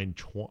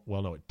 920.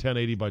 Well, no,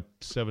 1080 by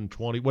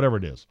 720, whatever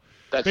it is.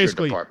 That's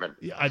basically your department.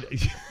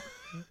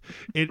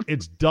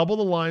 It's double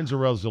the lines of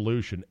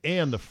resolution,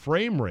 and the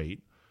frame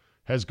rate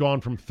has gone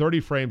from 30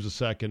 frames a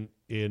second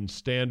in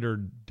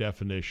standard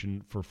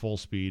definition for full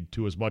speed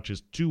to as much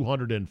as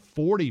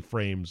 240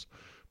 frames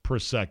per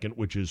second,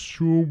 which is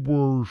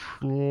super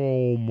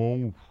slow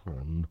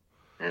motion.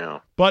 Yeah.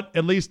 But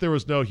at least there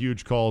was no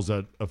huge calls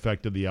that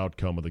affected the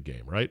outcome of the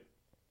game, right?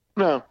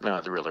 No,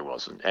 there really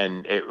wasn't,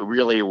 and it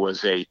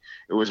was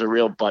a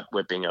real butt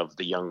whipping of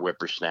the young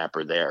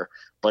whippersnapper there.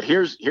 But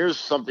here's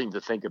something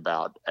to think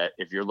about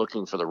if you're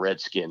looking for the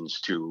Redskins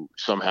to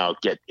somehow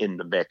get in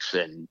the mix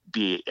and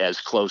be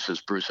as close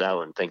as Bruce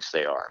Allen thinks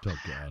they are. Oh,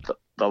 God.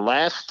 The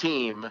last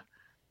team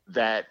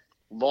that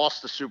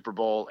lost the Super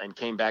Bowl and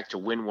came back to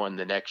win one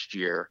the next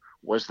year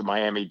was the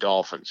Miami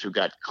Dolphins, who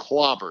got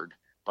clobbered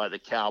by the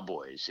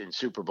Cowboys in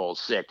Super Bowl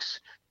VI.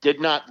 Did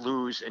not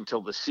lose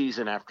until the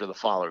season after the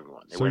following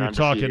one. So you're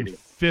talking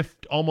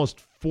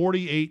almost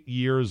 48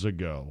 years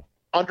ago.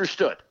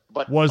 Understood.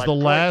 But was the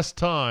last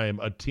time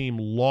a team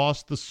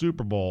lost the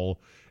Super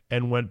Bowl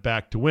and went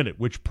back to win it,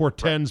 which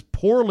portends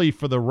poorly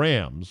for the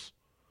Rams.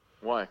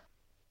 Why?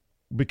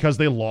 Because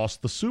they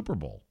lost the Super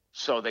Bowl.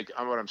 So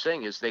what I'm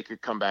saying is they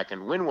could come back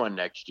and win one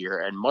next year,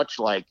 and much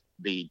like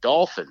the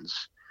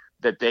Dolphins,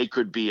 that they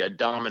could be a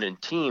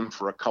dominant team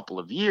for a couple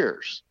of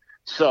years.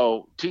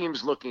 So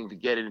teams looking to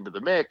get into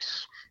the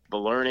mix, the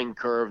learning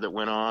curve that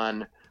went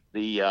on,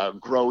 the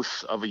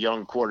growth of a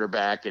young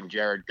quarterback and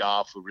Jared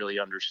Goff, who really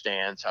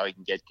understands how he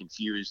can get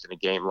confused in a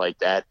game like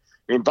that.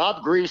 I mean,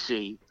 Bob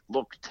Greasy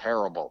looked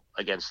terrible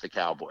against the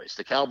Cowboys.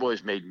 The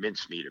Cowboys made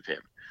mincemeat of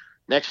him.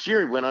 Next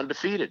year, he went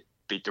undefeated,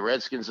 beat the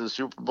Redskins in the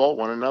Super Bowl,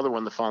 won another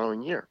one the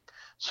following year.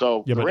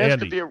 So the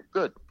Rams could be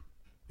good.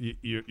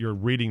 You're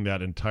reading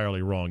that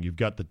entirely wrong. You've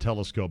got the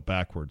telescope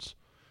backwards.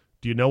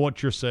 Do you know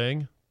what you're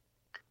saying?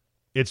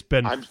 It's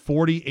been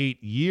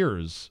 48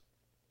 years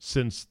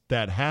since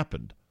that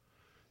happened.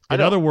 In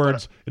other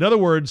words,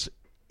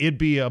 it'd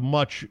be a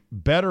much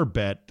better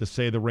bet to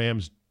say the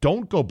Rams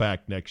don't go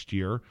back next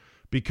year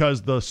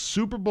because the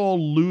Super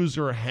Bowl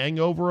loser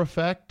hangover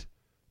effect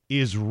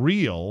is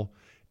real,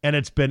 and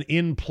it's been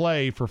in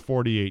play for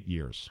 48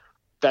 years.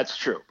 That's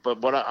true.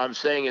 But what I'm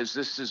saying is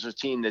this is a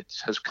team that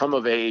has come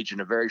of age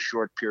in a very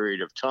short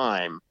period of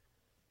time,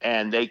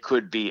 and they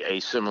could be a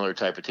similar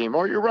type of team.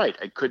 Or you're right.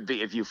 It could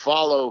be, if you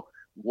follow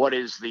what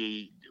is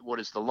the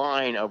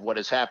line of what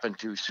has happened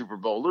to Super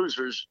Bowl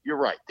losers, you're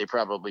right. They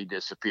probably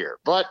disappear.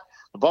 But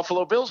the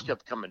Buffalo Bills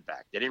kept coming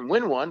back. They didn't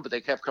win one, but they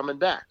kept coming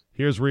back.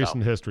 Here's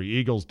recent history.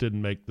 Eagles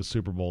didn't make the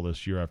Super Bowl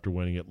this year after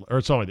winning it.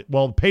 Or sorry,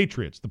 well, the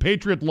Patriots. The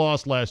Patriots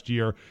lost last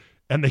year,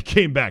 and they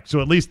came back. So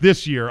at least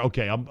this year,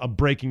 okay, I'm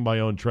breaking my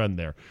own trend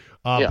there.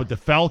 But the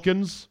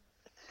Falcons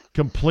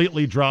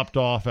completely dropped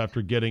off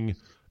after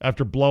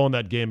blowing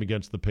that game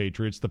against the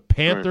Patriots. The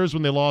Panthers,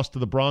 when they lost to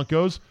the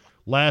Broncos,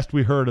 last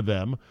we heard of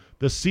them.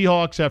 The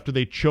Seahawks, after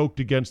they choked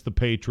against the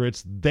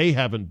Patriots, they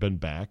haven't been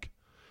back.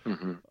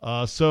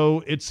 Mm-hmm.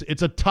 So it's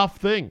a tough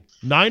thing.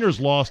 Niners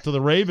lost to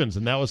the Ravens,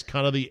 and that was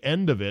kind of the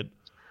end of it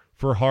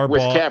for Harbaugh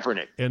with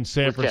Kaepernick in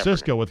San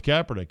Francisco with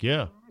Kaepernick.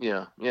 Yeah.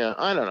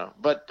 I don't know,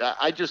 but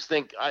I just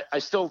think I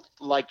still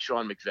like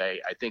Sean McVay.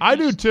 I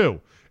do too,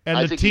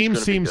 and the team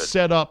seems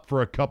set up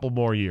for a couple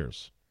more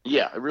years.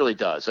 Yeah, it really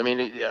does. I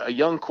mean, a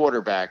young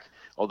quarterback,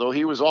 although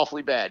he was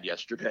awfully bad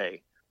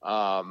yesterday.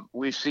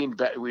 We've seen.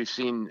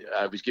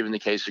 I was given the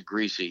case of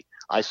Greasy.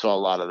 I saw a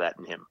lot of that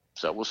in him.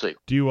 So we'll see.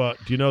 Do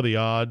you know the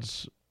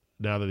odds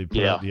now that they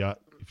put out the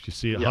if you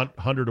see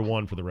 100 to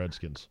 1 for the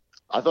Redskins?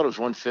 I thought it was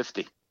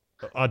 150.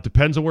 It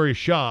depends on where you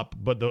shop,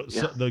 but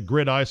the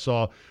grid I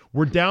saw,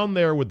 we're down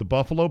there with the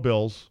Buffalo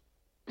Bills,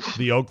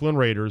 the Oakland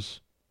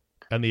Raiders,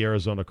 and the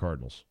Arizona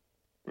Cardinals.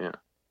 Yeah,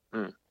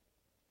 and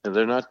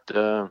they're not.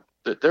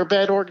 They're a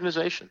bad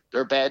organization.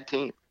 They're a bad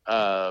team.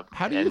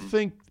 How do you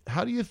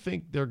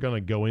think they're going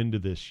to go into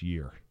this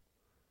year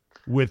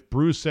with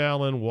Bruce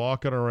Allen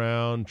walking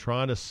around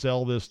trying to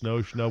sell this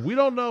notion of we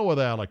don't know with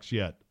Alex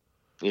yet.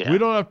 Yeah. We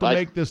don't have to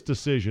make this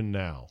decision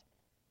now.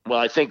 Well,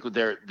 I think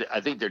they're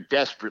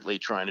desperately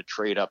trying to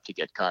trade up to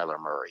get Kyler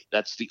Murray.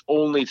 That's the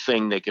only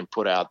thing they can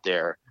put out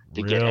there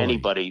to get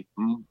anybody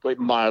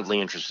mildly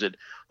interested.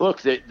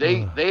 Look,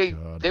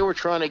 they were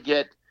trying to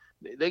get.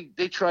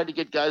 They tried to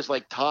get guys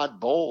like Todd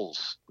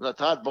Bowles. Now,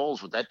 Todd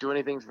Bowles, would that do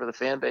anything for the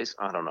fan base?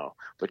 I don't know.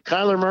 But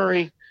Kyler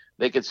Murray,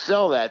 they could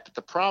sell that. But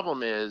the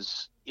problem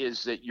is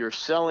that you're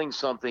selling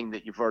something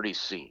that you've already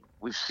seen.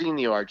 We've seen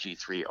the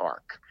RG3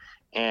 arc.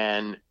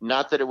 And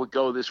not that it would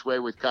go this way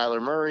with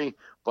Kyler Murray,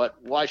 but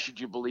why should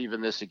you believe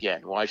in this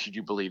again? Why should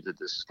you believe that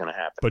this is going to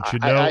happen? But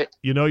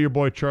your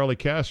boy Charlie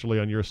Casserly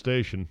on your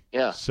station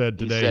said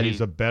today he's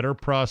a better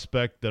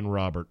prospect than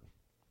Robert.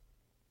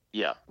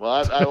 Yeah,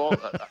 well,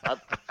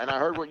 I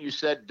heard what you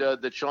said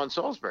that Sean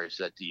Salisbury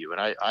said to you,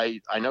 and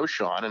I know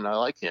Sean and I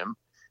like him,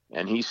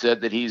 And he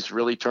said that he's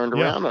really turned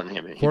around on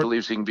him. And he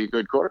believes he can be a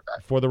good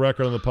quarterback. For the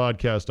record on the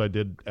podcast, I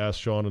did ask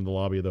Sean in the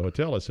lobby of the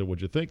hotel. I said,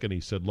 what'd you think? And he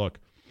said, look,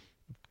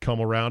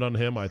 come around on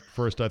him.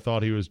 First I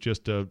thought he was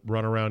just a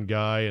runaround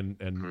guy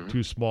and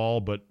too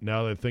small, but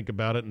now that I think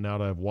about it and now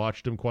that I've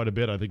watched him quite a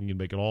bit, I think he can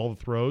make all the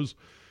throws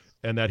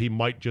and that he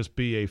might just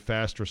be a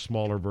faster,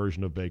 smaller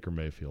version of Baker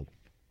Mayfield.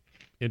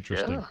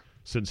 Interesting.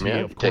 Since he,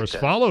 of course,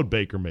 followed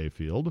Baker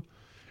Mayfield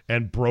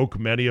and broke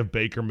many of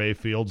Baker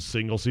Mayfield's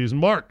single-season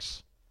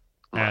marks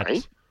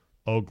at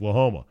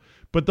Oklahoma.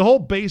 But the whole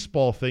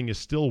baseball thing is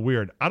still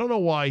weird. I don't know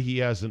why he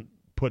hasn't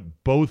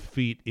put both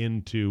feet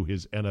into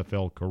his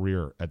NFL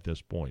career at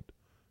this point,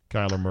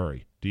 Kyler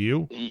Murray. Do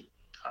you?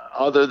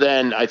 Other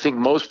than I think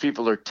most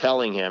people are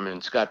telling him,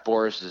 and Scott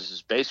Boras is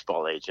his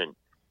baseball agent,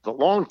 the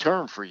long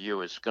term for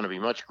you is going to be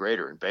much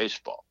greater in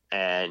baseball.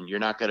 And you're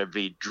not going to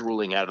be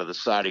drooling out of the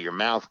side of your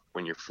mouth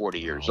when you're 40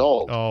 years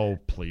old. Oh,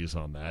 please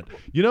on that.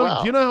 You know,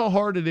 do you know how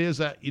hard it is?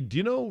 Do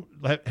you know?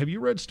 Have you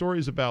read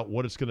stories about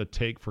what it's going to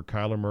take for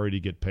Kyler Murray to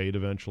get paid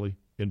eventually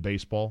in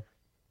baseball?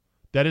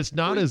 That it's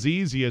not as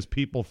easy as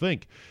people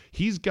think.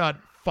 He's got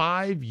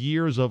 5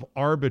 years of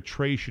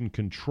arbitration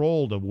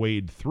control to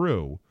wade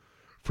through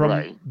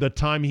from the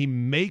time he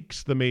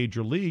makes the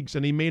major leagues,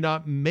 and he may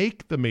not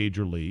make the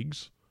major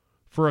leagues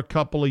for a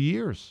couple of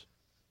years.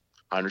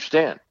 I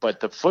understand, but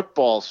the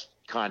football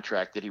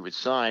contract that he would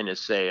sign as,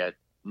 say, a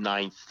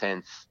 9th,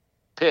 10th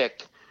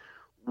pick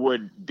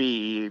would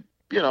be,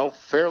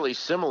 fairly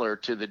similar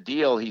to the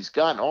deal he's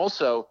gotten.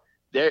 Also,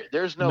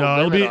 there's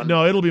no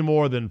it'll be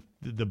more than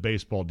the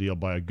baseball deal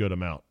by a good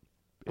amount.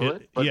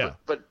 But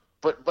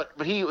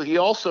he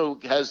also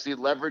has the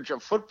leverage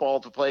of football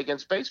to play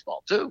against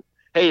baseball too.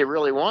 Hey, you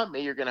really want me?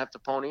 You're going to have to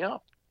pony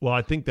up. Well,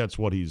 I think that's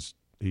what he's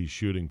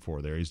shooting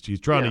for there. He's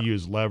trying to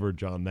use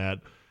leverage on that.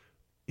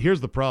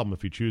 Here's the problem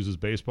if he chooses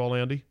baseball,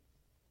 Andy.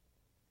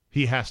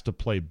 He has to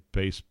play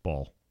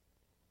baseball.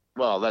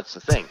 Well, that's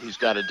the thing. He's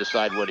got to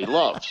decide what he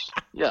loves.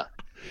 Yeah.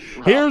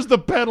 Well, here's the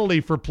penalty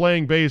for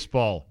playing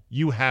baseball.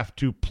 You have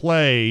to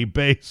play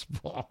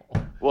baseball.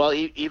 Well,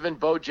 even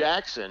Bo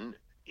Jackson,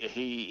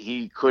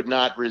 he could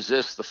not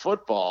resist the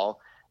football,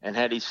 and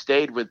had he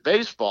stayed with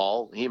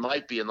baseball, he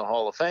might be in the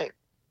Hall of Fame.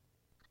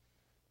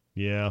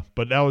 Yeah,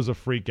 but that was a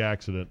freak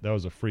accident. That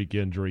was a freak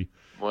injury.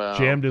 Well,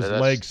 jammed his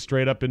leg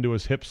straight up into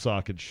his hip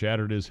socket,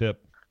 shattered his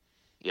hip.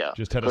 Yeah.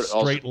 Just had a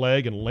straight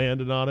leg and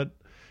landed on it.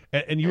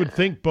 And you would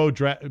think Bo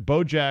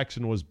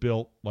Jackson was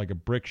built like a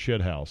brick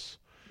shit house.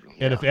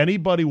 Yeah. And if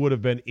anybody would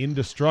have been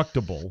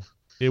indestructible,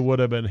 it would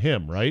have been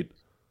him, right?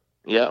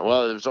 Yeah,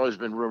 well, there's always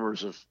been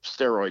rumors of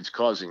steroids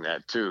causing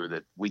that, too,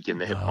 that weaken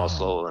the hip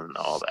muscle and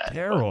all that.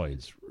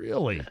 Steroids,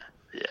 really?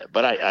 Yeah,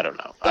 but I don't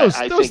know.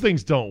 Those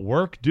things don't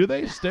work, do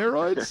they?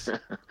 Steroids?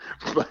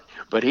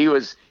 but he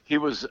was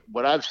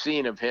what I've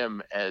seen of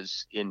him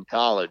as in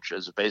college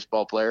as a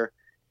baseball player.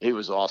 He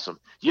was awesome.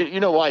 You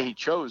know why he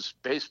chose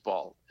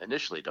baseball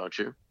initially, don't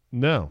you?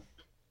 No.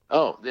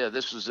 Oh yeah,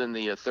 this was in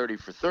the 30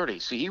 for 30.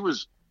 See, he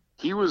was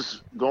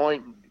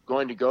going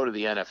to go to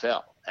the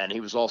NFL, and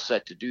he was all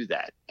set to do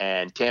that.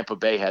 And Tampa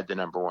Bay had the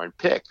number 1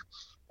 pick.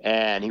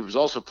 And he was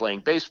also playing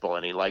baseball,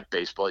 and he liked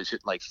baseball. He's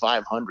hitting like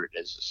 500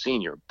 as a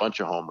senior, a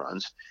bunch of home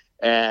runs.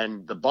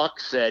 And the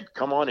Bucs said,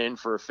 come on in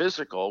for a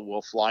physical.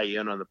 We'll fly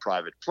you in on the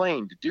private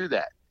plane to do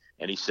that.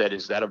 And he said,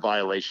 is that a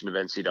violation of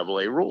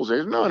NCAA rules? They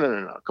said,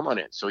 no, come on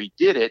in. So he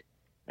did it,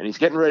 and he's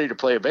getting ready to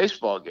play a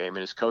baseball game.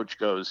 And his coach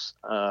goes,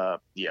 the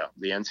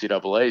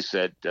NCAA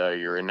said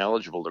you're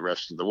ineligible the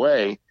rest of the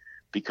way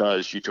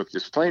because you took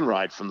this plane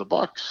ride from the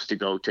Bucs to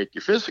go take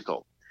your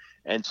physical.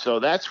 And so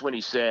that's when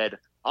he said,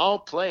 I'll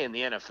play in the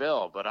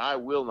NFL, but I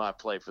will not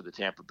play for the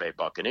Tampa Bay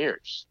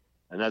Buccaneers.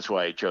 And that's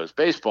why he chose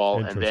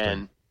baseball. And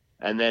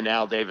then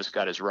Al Davis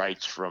got his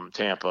rights from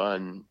Tampa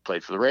and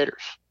played for the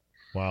Raiders.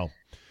 Wow.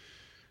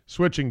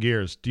 Switching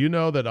gears, do you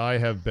know that I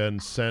have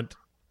been sent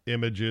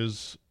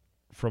images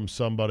from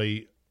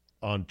somebody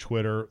on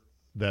Twitter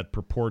that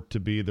purport to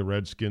be the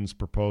Redskins'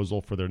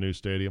 proposal for their new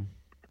stadium?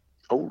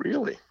 Oh,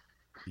 really?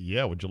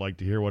 Yeah. Would you like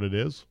to hear what it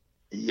is?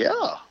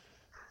 Yeah.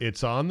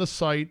 It's on the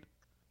site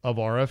of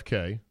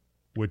RFK,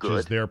 which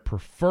is their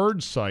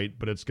preferred site,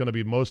 but it's going to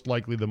be most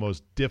likely the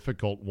most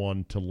difficult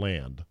one to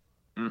land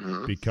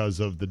because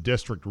of the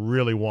district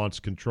really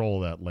wants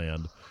control of that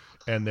land,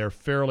 and they're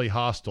fairly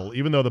hostile,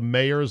 even though the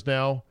mayor's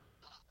now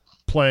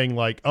playing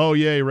like, oh,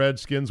 yay,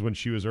 Redskins, when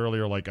she was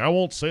earlier like, I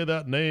won't say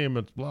that name,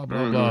 it's blah,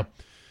 blah, blah.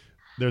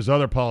 There's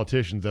other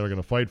politicians that are going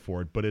to fight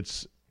for it, but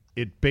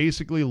it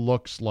basically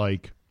looks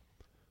like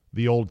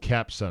the old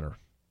Cap Center.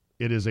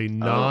 It is a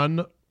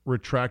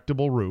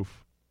non-retractable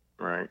roof.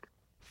 Right.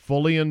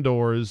 Fully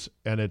indoors,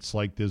 and it's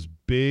like this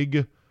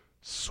big,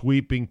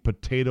 sweeping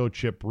potato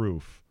chip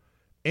roof.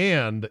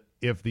 And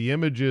if the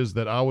images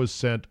that I was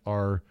sent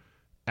are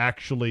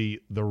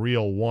actually the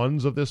real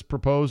ones of this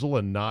proposal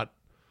and not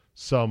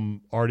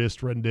some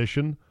artist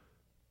rendition,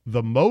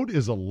 the moat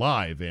is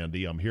alive,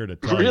 Andy. I'm here to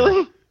tell you.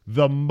 Really?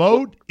 The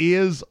moat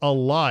is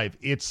alive.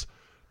 It's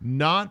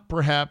not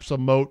perhaps a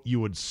moat you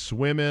would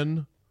swim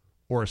in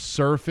or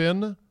surf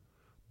in,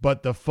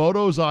 But the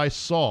photos I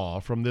saw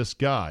from this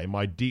guy,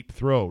 my deep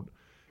throat,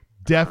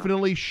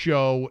 definitely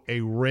show a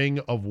ring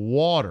of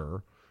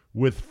water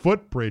with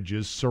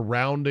footbridges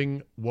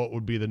surrounding what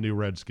would be the new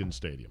Redskins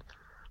Stadium.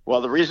 Well,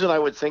 the reason I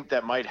would think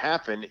that might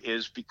happen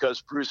is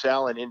because Bruce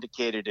Allen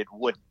indicated it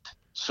wouldn't.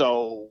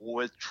 So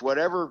with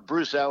whatever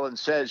Bruce Allen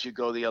says, you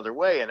go the other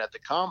way. And at the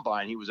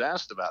Combine, he was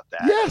asked about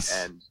that.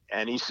 Yes.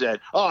 And he said,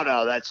 oh,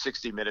 no, that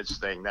 60 Minutes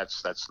thing,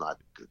 that's not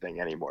the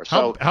thing anymore.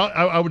 So how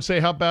I would say,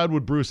 how bad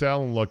would Bruce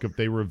Allen look if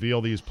they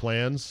reveal these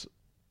plans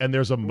and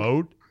there's a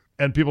moat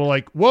and people are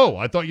like, whoa,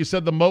 I thought you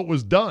said the moat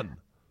was done.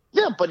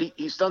 Yeah, but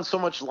he's done so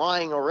much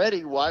lying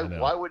already. Why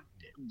would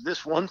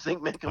this one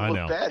thing make him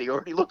look bad? He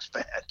already looks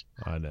bad.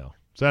 I know.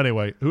 So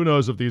anyway, who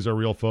knows if these are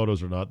real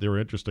photos or not? They were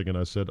interesting, and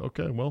I said,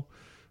 okay, well,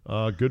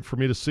 good for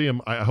me to see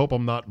them. I hope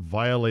I'm not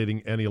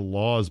violating any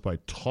laws by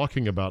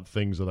talking about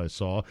things that I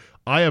saw.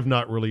 I have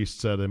not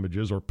released said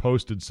images or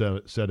posted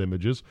said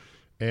images.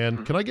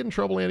 And can I get in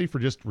trouble, Andy, for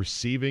just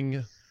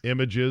receiving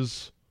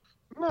images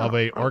of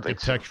a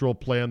architectural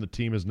plan the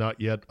team has not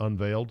yet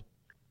unveiled?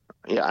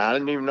 Yeah, I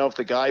didn't even know if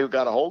the guy who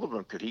got a hold of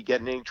him, could he get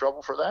in any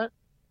trouble for that?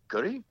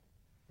 Could he?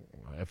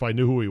 If I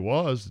knew who he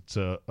was, it's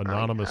an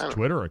anonymous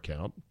Twitter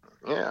account.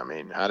 Yeah, I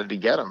mean, how did he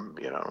get them?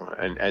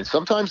 And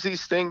sometimes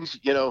these things,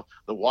 the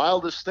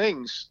wildest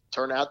things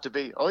turn out to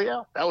be, oh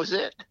yeah, that was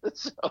it.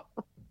 So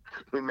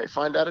we may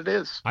find out it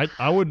is.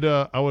 I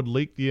would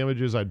leak the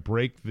images. I'd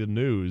break the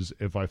news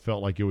if I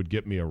felt like it would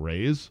get me a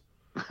raise.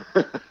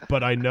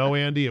 But I know,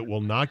 Andy, it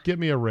will not get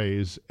me a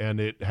raise, and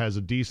it has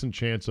a decent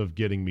chance of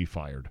getting me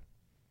fired.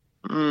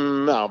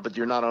 No, but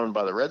you're not owned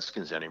by the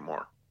Redskins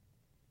anymore.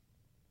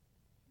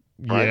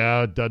 Right?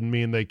 Yeah, it doesn't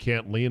mean they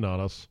can't lean on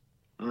us.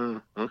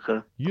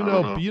 Okay. You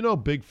know,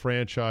 big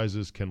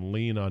franchises can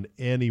lean on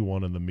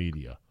anyone in the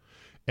media.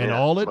 And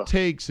all it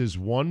takes is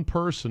one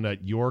person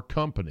at your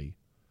company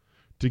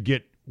to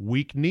get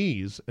weak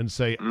knees and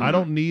say, I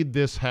don't need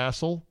this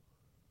hassle,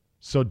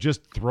 so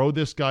just throw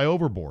this guy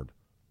overboard.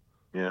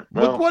 Yeah.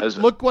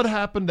 Look what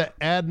happened to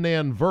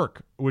Adnan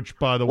Virk, which,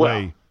 by the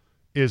way,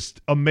 is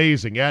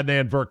amazing.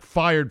 Adnan Virk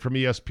fired from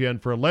ESPN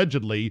for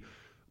allegedly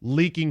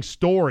leaking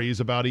stories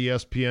about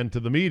ESPN to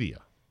the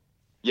media.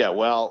 Yeah,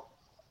 well,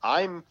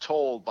 I'm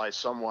told by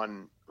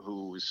someone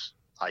who's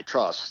I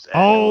trust.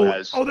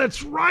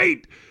 That's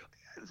right.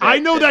 I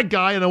know that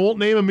guy, and I won't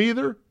name him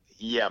either.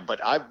 Yeah,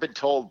 but I've been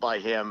told by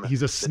him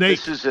he's a snake.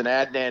 This is an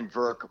Adnan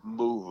Virk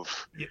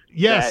move.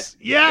 Yes.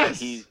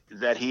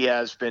 That he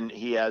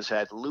has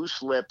had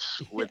loose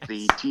lips with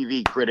the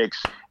TV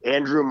critics,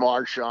 Andrew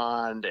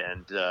Marchand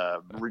and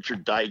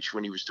Richard Deitch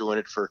when he was doing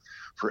it for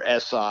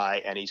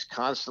SI, and he's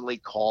constantly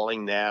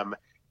calling them,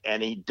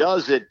 and he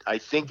does it, I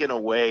think, in a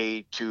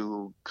way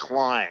to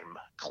climb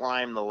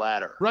the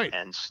ladder, right,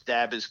 and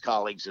stab his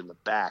colleagues in the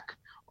back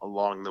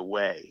along the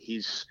way.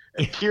 He's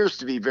appears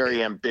to be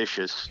very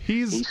ambitious.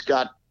 He's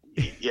got,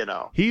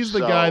 He's the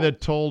guy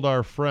that told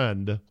our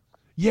friend,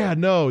 yeah,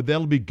 no,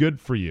 that'll be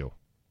good for you.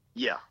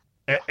 Yeah.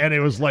 And it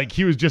was like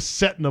he was just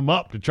setting him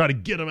up to try to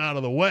get him out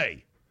of the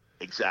way.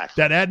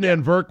 Exactly. That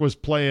Adnan Virk was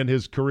playing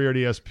his career at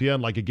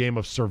ESPN like a game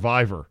of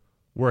Survivor,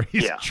 where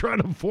he's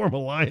trying to form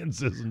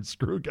alliances and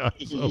screw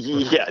guys over.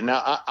 Yeah.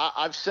 Now,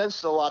 I've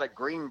sensed a lot of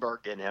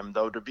Greenberg in him,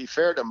 though. To be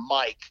fair to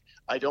Mike,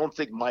 I don't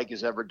think Mike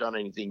has ever done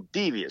anything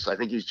devious. I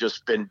think he's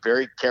just been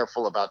very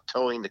careful about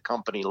towing the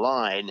company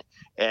line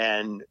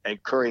and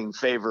currying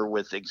favor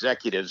with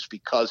executives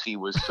because he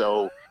was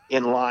so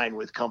in line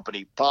with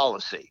company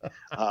policy.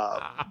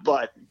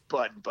 But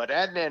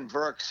Adnan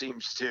Virk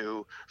seems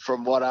to,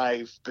 from what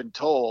I've been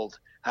told,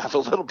 have a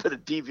little bit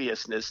of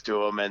deviousness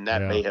to him, and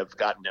that may have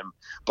gotten him.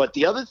 But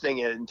the other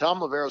thing, and Tom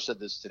Lavero said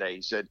this today,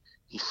 he said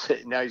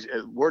now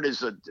word is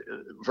that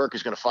Virk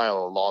is going to file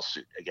a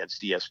lawsuit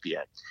against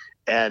ESPN.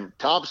 And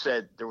Tom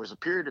said there was a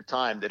period of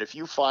time that if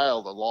you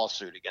filed a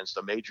lawsuit against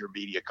a major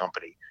media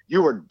company,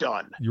 you were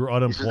done. You were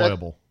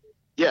unemployable.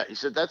 He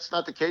said that's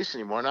not the case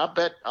anymore. And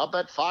I'll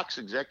bet Fox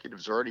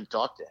executives already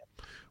talked to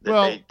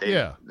him.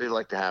 They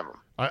like to have him.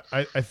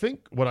 I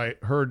think what I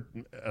heard,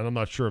 and I'm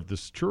not sure if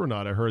this is true or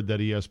not, I heard that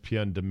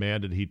ESPN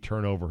demanded he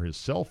turn over his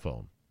cell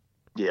phone.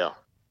 Yeah.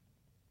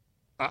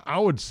 I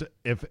would say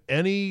if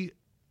any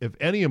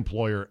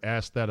employer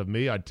asked that of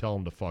me, I'd tell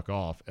him to fuck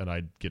off and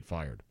I'd get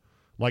fired.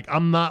 Like,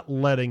 I'm not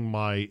letting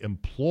my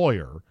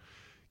employer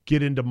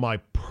get into my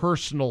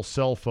personal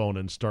cell phone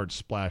and start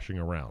splashing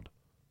around.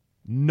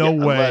 No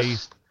way,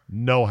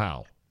 no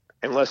how.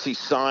 Unless he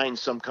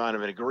signs some kind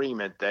of an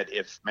agreement that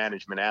if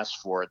management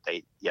asks for it,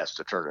 he has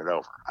to turn it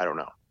over. I don't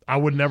know. I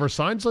would never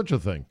sign such a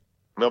thing.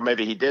 Well,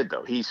 maybe he did,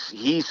 though.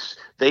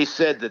 They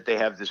said that they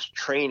have this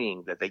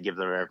training that they give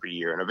them every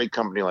year. And a big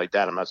company like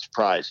that, I'm not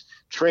surprised,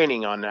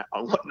 training on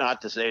what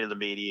not to say to the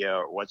media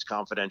or what's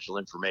confidential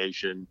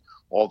information,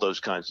 all those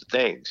kinds of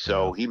things.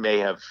 So he may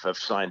have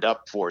signed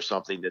up for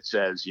something that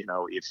says,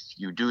 if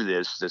you do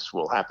this, this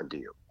will happen to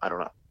you. I don't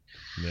know.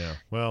 Yeah.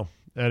 Well,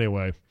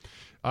 anyway.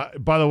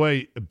 By the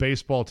way,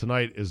 baseball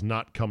tonight is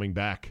not coming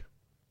back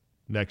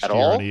next year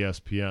on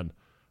ESPN.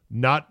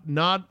 Not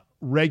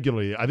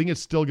regularly. I think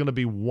it's still going to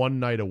be one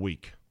night a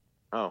week.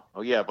 Oh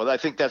yeah. But I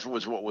think that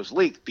was what was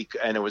leaked,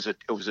 and it was a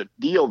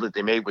deal that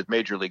they made with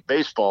Major League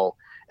Baseball,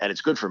 and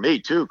it's good for me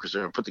too because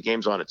they're going to put the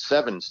games on at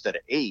 7 instead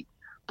of 8.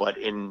 But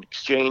in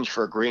exchange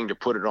for agreeing to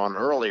put it on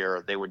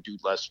earlier, they would do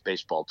less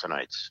baseball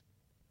tonights.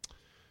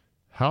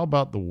 How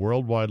about the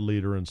worldwide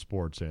leader in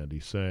sports, Andy,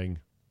 saying,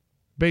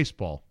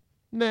 baseball,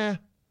 nah,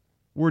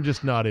 we're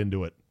just not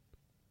into it.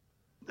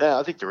 Yeah,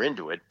 I think they're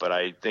into it, but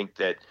I think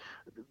that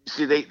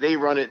they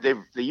run it.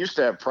 They used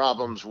to have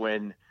problems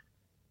when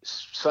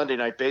Sunday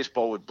night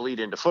baseball would bleed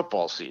into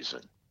football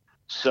season,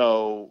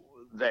 so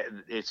that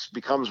it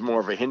becomes more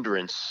of a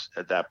hindrance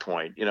at that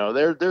point.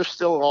 They're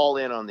still all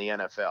in on the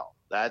NFL.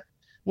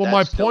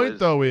 My point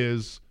though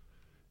is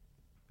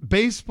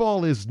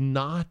baseball is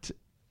not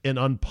an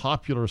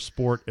unpopular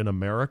sport in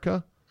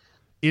America.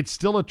 It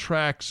still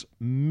attracts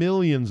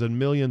millions and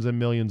millions and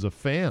millions of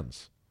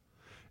fans.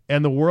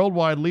 And the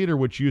worldwide leader,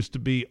 which used to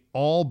be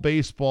all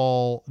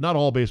baseball, not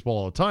all baseball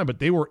all the time, but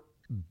they were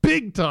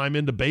big time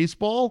into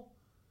baseball,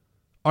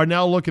 are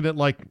now looking at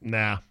like,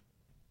 nah,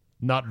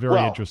 not very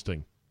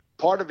interesting.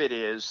 Part of it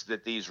is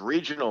that these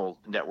regional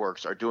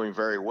networks are doing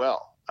very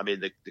well. I mean,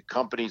 the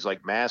companies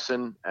like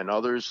Masson and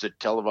others that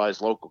televise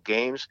local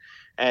games.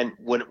 And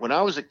when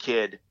I was a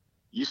kid,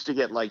 used to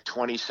get like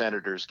 20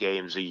 Senators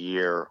games a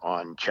year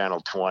on Channel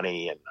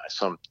 20 and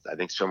I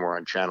think somewhere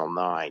on Channel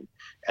 9.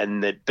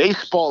 And the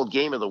baseball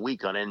game of the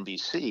week on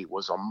NBC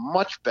was a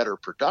much better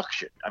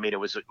production. I mean, it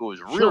was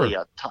really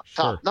a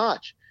top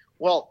notch.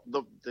 Well,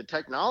 the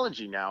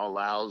technology now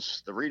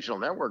allows the regional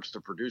networks to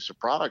produce a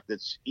product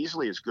that's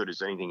easily as good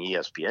as anything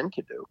ESPN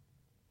can do.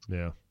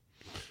 Yeah.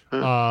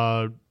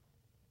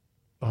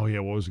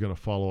 What was going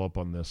to follow up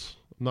on this?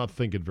 I'm not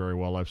thinking very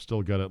well. I've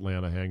still got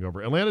Atlanta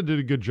hangover. Atlanta did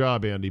a good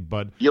job, Andy,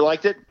 but you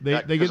liked it?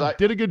 They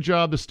did a good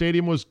job. The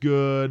stadium was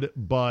good,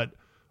 but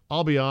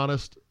I'll be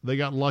honest, they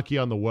got lucky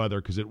on the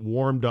weather because it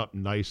warmed up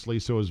nicely,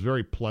 so it was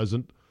very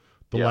pleasant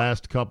the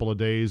last couple of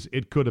days.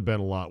 It could have been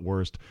a lot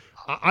worse.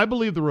 I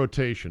believe the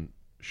rotation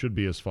should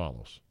be as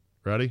follows.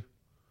 Ready?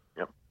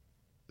 Yep.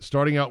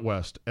 Starting out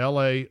west,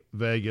 L.A.,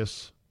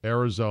 Vegas,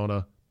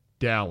 Arizona,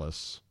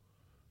 Dallas,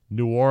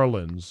 New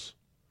Orleans,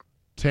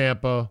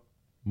 Tampa,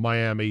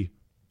 Miami,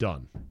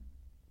 done.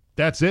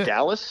 That's it.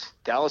 Dallas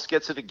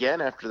gets it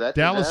again after that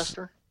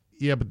disaster?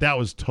 Yeah, but that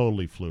was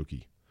totally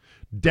fluky.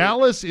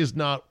 Dallas is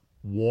not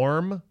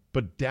warm,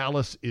 but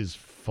Dallas is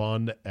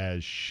fun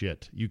as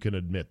shit. You can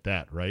admit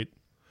that, right?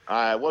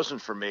 It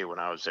wasn't for me when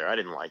I was there. I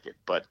didn't like it,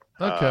 but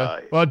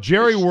okay. Well,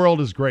 Jerry World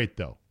is great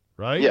though,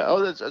 right? Yeah.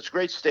 Oh, that's a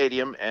great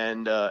stadium,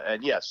 and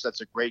yes, that's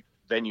a great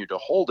venue to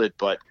hold it.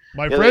 But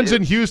my friends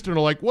in Houston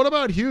are like, "What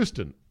about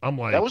Houston?" I'm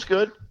like, "That was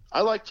good.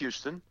 I liked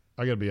Houston."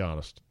 I got to be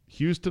honest.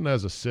 Houston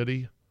as a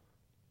city,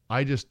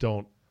 I just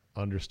don't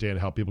understand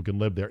how people can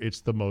live there. It's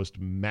the most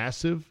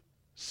massive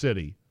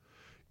city.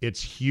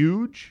 It's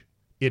huge.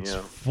 It's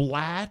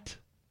flat,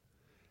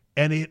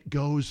 and it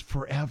goes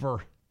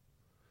forever.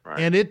 Right.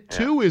 And it,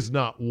 too, is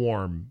not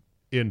warm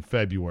in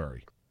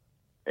February.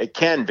 It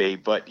can be,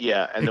 but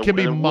and it can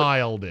be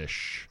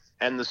mildish.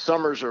 And the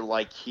summers are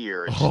like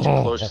here. It's too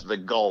close to the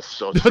Gulf,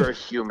 so it's very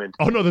humid.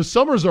 Oh, no, the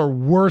summers are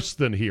worse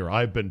than here,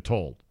 I've been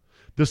told.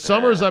 The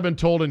summers, I've been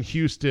told, in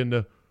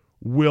Houston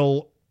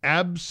will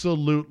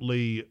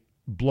absolutely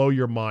blow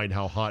your mind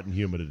how hot and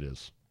humid it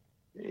is.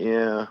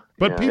 Yeah.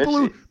 But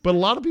a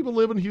lot of people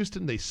live in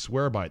Houston, they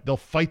swear by it. They'll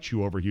fight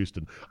you over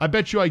Houston. I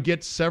bet you I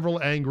get several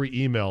angry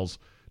emails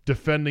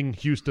defending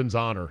Houston's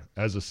honor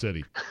as a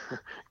city.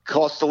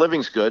 Cost of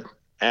living's good,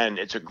 and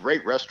it's a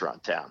great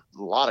restaurant town.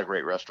 A lot of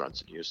great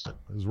restaurants in Houston.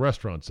 There's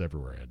restaurants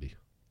everywhere, Andy.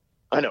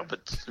 I know,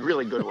 but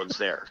really good ones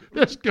there.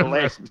 There's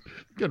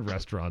good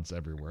restaurants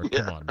everywhere.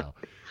 Come on now.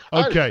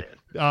 Okay,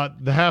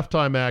 the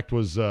halftime act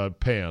was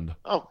panned.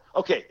 Oh,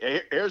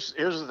 okay. Here's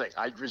the thing.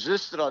 I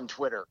resisted on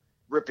Twitter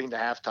ripping the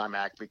halftime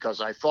act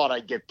because I thought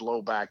I'd get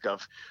blowback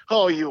of,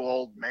 "Oh, you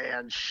old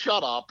man,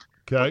 shut up."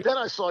 Okay. But then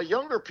I saw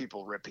younger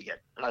people ripping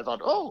it, and I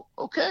thought, "Oh,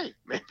 okay,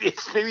 maybe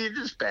it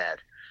is bad."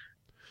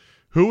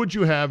 Who would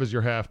you have as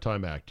your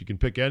halftime act? You can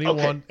pick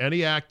anyone,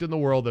 any act in the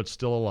world that's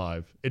still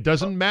alive. It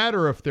doesn't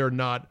matter if they're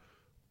not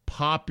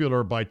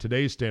popular by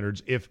today's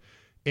standards. If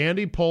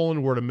Andy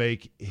Pollin were to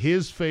make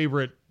his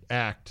favorite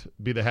act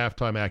be the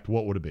halftime act,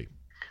 what would it be?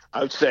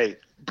 I would say,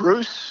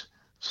 Bruce,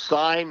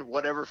 sign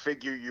whatever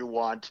figure you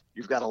want.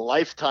 You've got a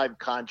lifetime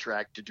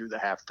contract to do the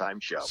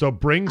halftime show. So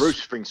bring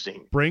Bruce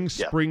Springsteen. Bring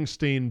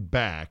Springsteen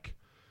back,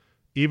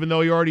 even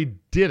though he already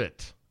did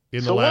it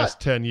in the last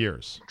 10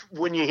 years.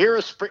 When you hear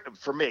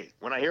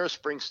when I hear a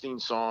Springsteen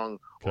song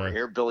or I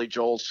hear Billy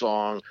Joel's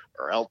song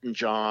or Elton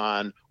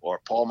John or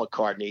Paul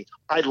McCartney,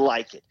 I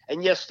like it.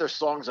 And yes, there's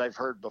songs I've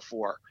heard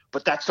before,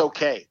 but that's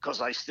okay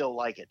because I still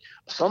like it.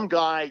 Some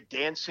guy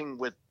dancing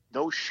with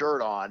no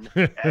shirt on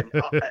and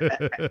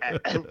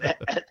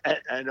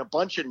a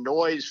bunch of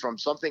noise from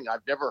something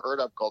I've never heard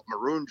of called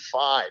Maroon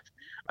 5.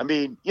 I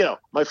mean,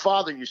 my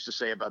father used to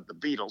say about the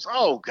Beatles,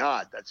 "Oh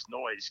God, that's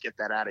noise. Get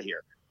that out of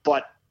here."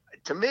 But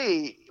to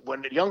me,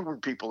 when younger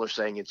people are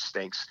saying it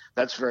stinks,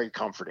 that's very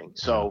comforting.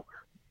 So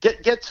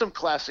Get some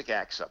classic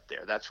acts up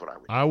there. That's what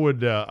I would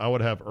do. I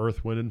would have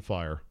Earth, Wind, and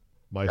Fire,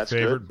 my That's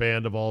favorite good.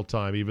 band of all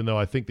time, even though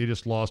I think they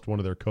just lost one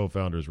of their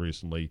co-founders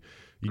recently.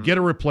 You get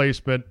a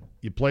replacement,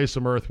 you play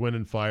some Earth, Wind,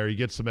 and Fire, you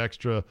get some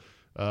extra,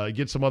 you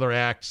get some other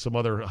acts, some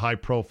other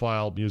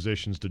high-profile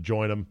musicians to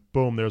join them.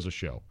 Boom, there's a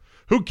show.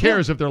 Who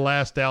cares if their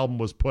last album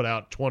was put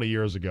out 20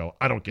 years ago?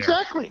 I don't care.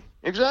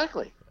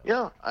 Exactly.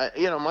 Yeah.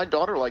 My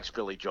daughter likes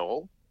Billy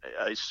Joel,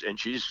 and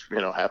she's,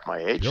 half my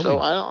age. Billy- So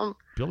I don't.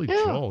 Billy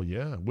Yeah. Joel,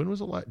 yeah. When was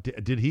the last?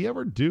 Did he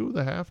ever do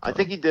the halftime? I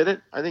think he did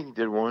it. I think he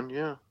did one.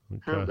 Yeah.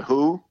 Okay. The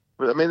Who?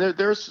 I mean,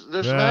 there's some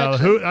Well,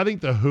 acts. I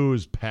think the Who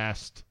is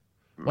past.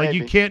 Like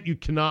Maybe. you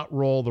cannot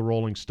roll the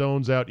Rolling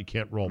Stones out. You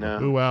can't roll the No.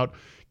 Who out.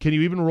 Can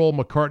you even roll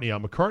McCartney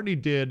out? McCartney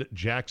did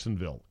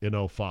Jacksonville in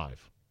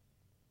 2005.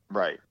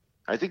 Right.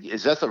 I think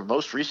is that the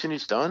most recent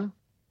he's done?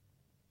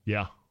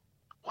 Yeah.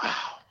 Wow,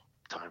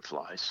 time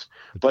flies.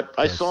 But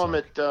I does saw him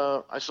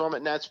suck.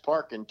 at Nats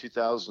Park in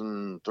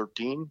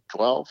 2013,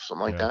 12,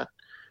 something like Yeah. that.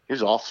 He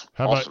was awesome.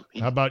 How awesome.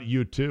 about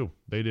U2?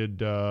 They did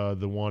the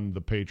one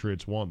the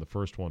Patriots won, the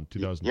first one,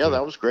 2002. Yeah,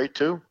 that was great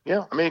too.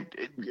 Yeah, I mean,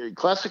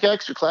 classic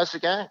acts are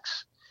classic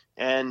acts,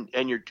 and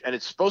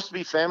it's supposed to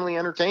be family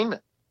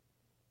entertainment.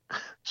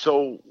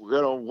 So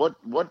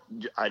what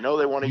I know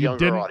they want a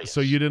younger audience.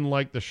 So you didn't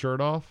like the shirt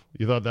off?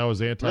 You thought that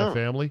was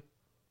anti-family?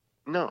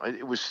 No,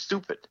 it was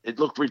stupid. It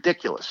looked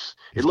ridiculous.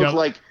 He's It looked got-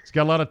 like He's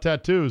got a lot of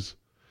tattoos.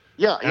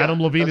 yeah. Adam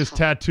Levine is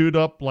that's- tattooed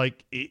up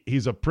like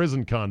he's a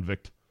prison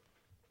convict.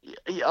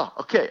 Yeah,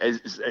 okay.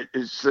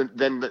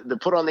 Then the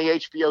put on the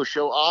HBO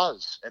show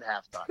Oz at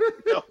halftime.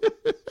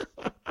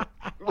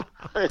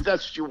 If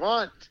that's what you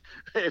want.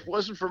 It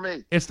wasn't for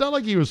me. It's not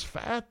like he was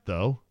fat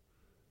though.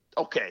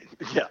 Okay,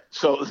 yeah.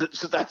 So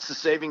that's the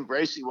saving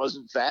grace. He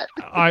wasn't fat.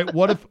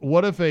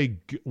 What if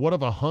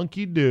a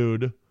hunky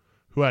dude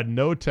who had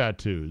no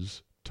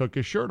tattoos took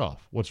his shirt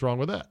off? What's wrong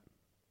with that?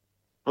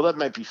 Well, that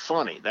might be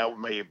funny. That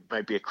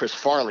might be a Chris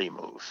Farley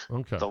move.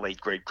 Okay. The late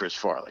great Chris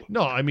Farley.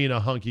 No, I mean a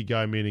hunky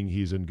guy, meaning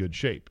he's in good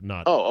shape,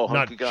 not hunky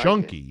not guy.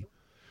 chunky,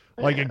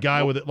 like a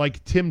guy with it,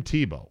 like Tim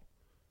Tebow.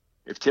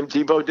 If Tim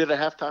Tebow did a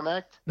halftime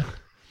act,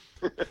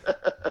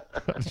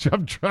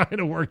 I'm trying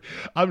to work.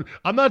 I'm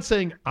not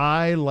saying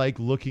I like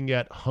looking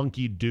at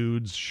hunky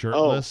dudes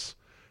shirtless,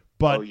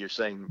 but you're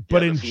saying. but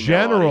the in female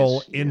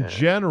general,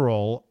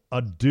 audience,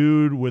 a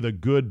dude with a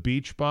good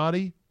beach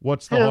body,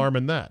 what's the Yeah. harm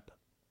in that?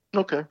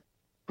 Okay,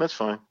 that's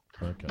fine.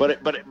 Okay.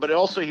 But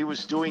also he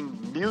was doing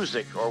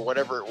music or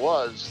whatever it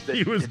was that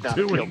He was did not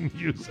doing appeal.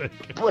 music.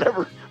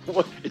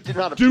 It did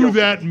not appeal. Do to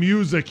that me.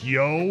 music,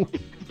 yo.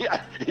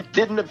 Yeah, it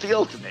didn't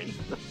appeal to me.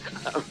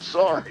 I'm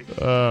sorry.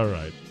 All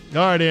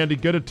right, Andy.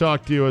 Good to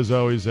talk to you as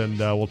always, and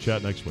we'll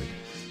chat next week.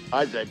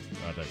 I said,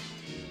 All right, thanks.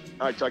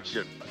 all right, talk to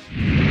you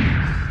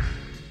soon.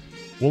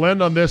 We'll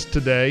end on this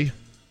today.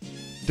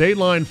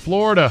 Dateline,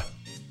 Florida.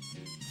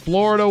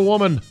 Florida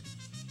woman.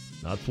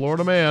 Not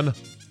Florida man.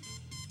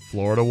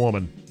 Florida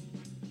woman.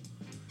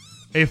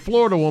 A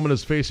Florida woman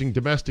is facing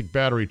domestic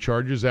battery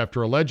charges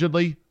after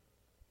allegedly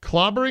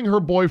clobbering her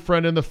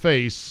boyfriend in the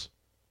face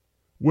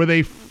with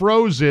a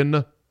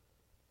frozen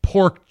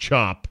pork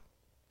chop.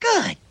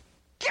 Good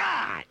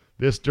God!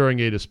 This during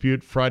a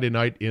dispute Friday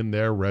night in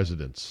their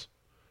residence.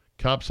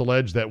 Cops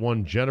allege that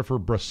one Jennifer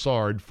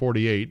Brassard,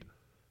 48,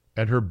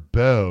 and her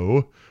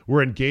beau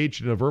were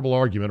engaged in a verbal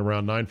argument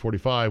around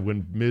 9:45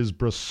 when Ms.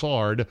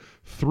 Brassard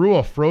threw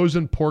a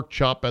frozen pork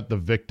chop at the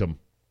victim.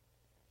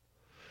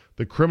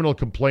 The criminal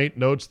complaint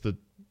notes that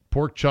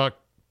pork chop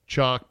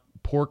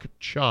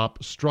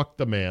struck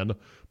the man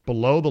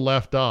below the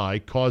left eye,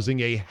 causing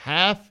a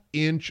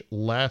half-inch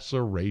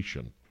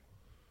laceration.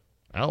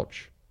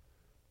 Ouch.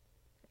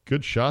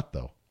 Good shot,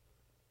 though.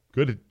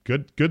 Good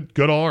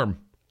arm.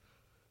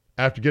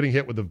 After getting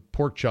hit with the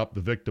pork chop,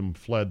 the victim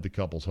fled the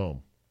couple's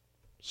home.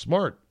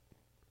 Smart.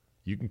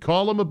 You can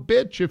call him a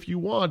bitch if you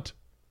want.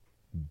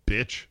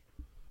 Bitch.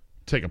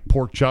 Take a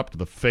pork chop to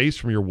the face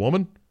from your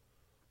woman?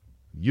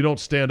 You don't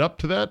stand up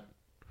to that?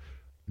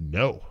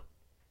 No.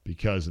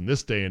 Because in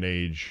this day and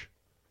age,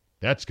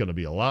 that's going to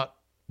be a lot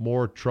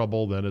more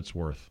trouble than it's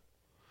worth.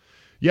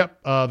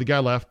 Yep, the guy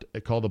left,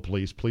 called the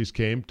police. Police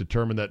came,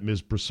 determined that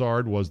Ms.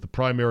 Brassard was the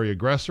primary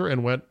aggressor,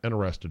 and went and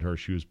arrested her.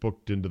 She was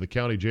booked into the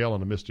county jail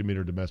on a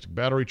misdemeanor domestic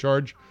battery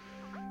charge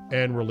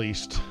and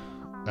released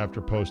after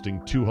posting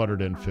a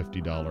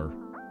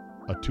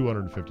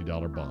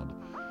 $250 bond.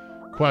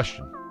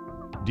 Question: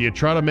 do you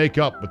try to make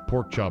up with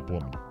pork chop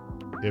woman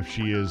if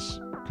she is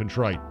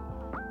contrite?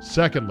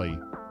 Secondly,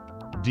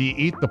 do you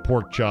eat the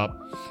pork chop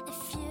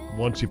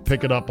once you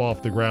pick it up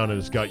off the ground and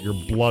it's got your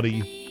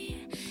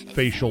bloody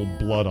facial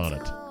blood on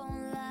it?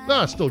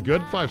 Nah, still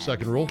good.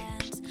 5-second rule.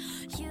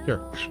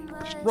 Here,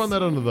 just run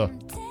that under the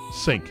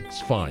sink.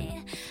 It's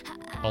fine.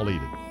 I'll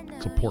eat it.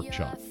 It's a pork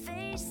chop.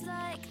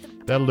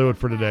 That'll do it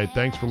for today.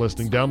 Thanks for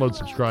listening. Download,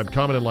 subscribe,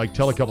 comment, and like.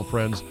 Tell a couple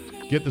friends.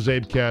 Get the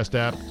Zabecast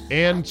app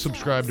and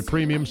subscribe to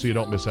Premium so you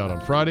don't miss out on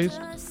Fridays.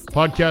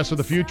 Podcasts of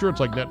the future. It's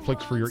like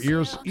Netflix for your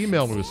ears.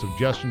 Email me with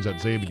suggestions at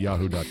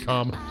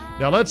zabe@yahoo.com.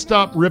 Now let's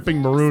stop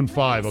ripping Maroon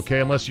 5,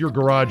 okay? Unless your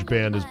garage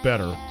band is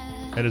better.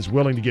 and is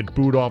willing to get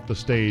booed off the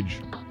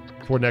stage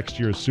for next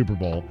year's Super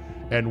Bowl.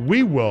 And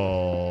we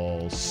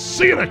will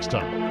see you next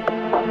time.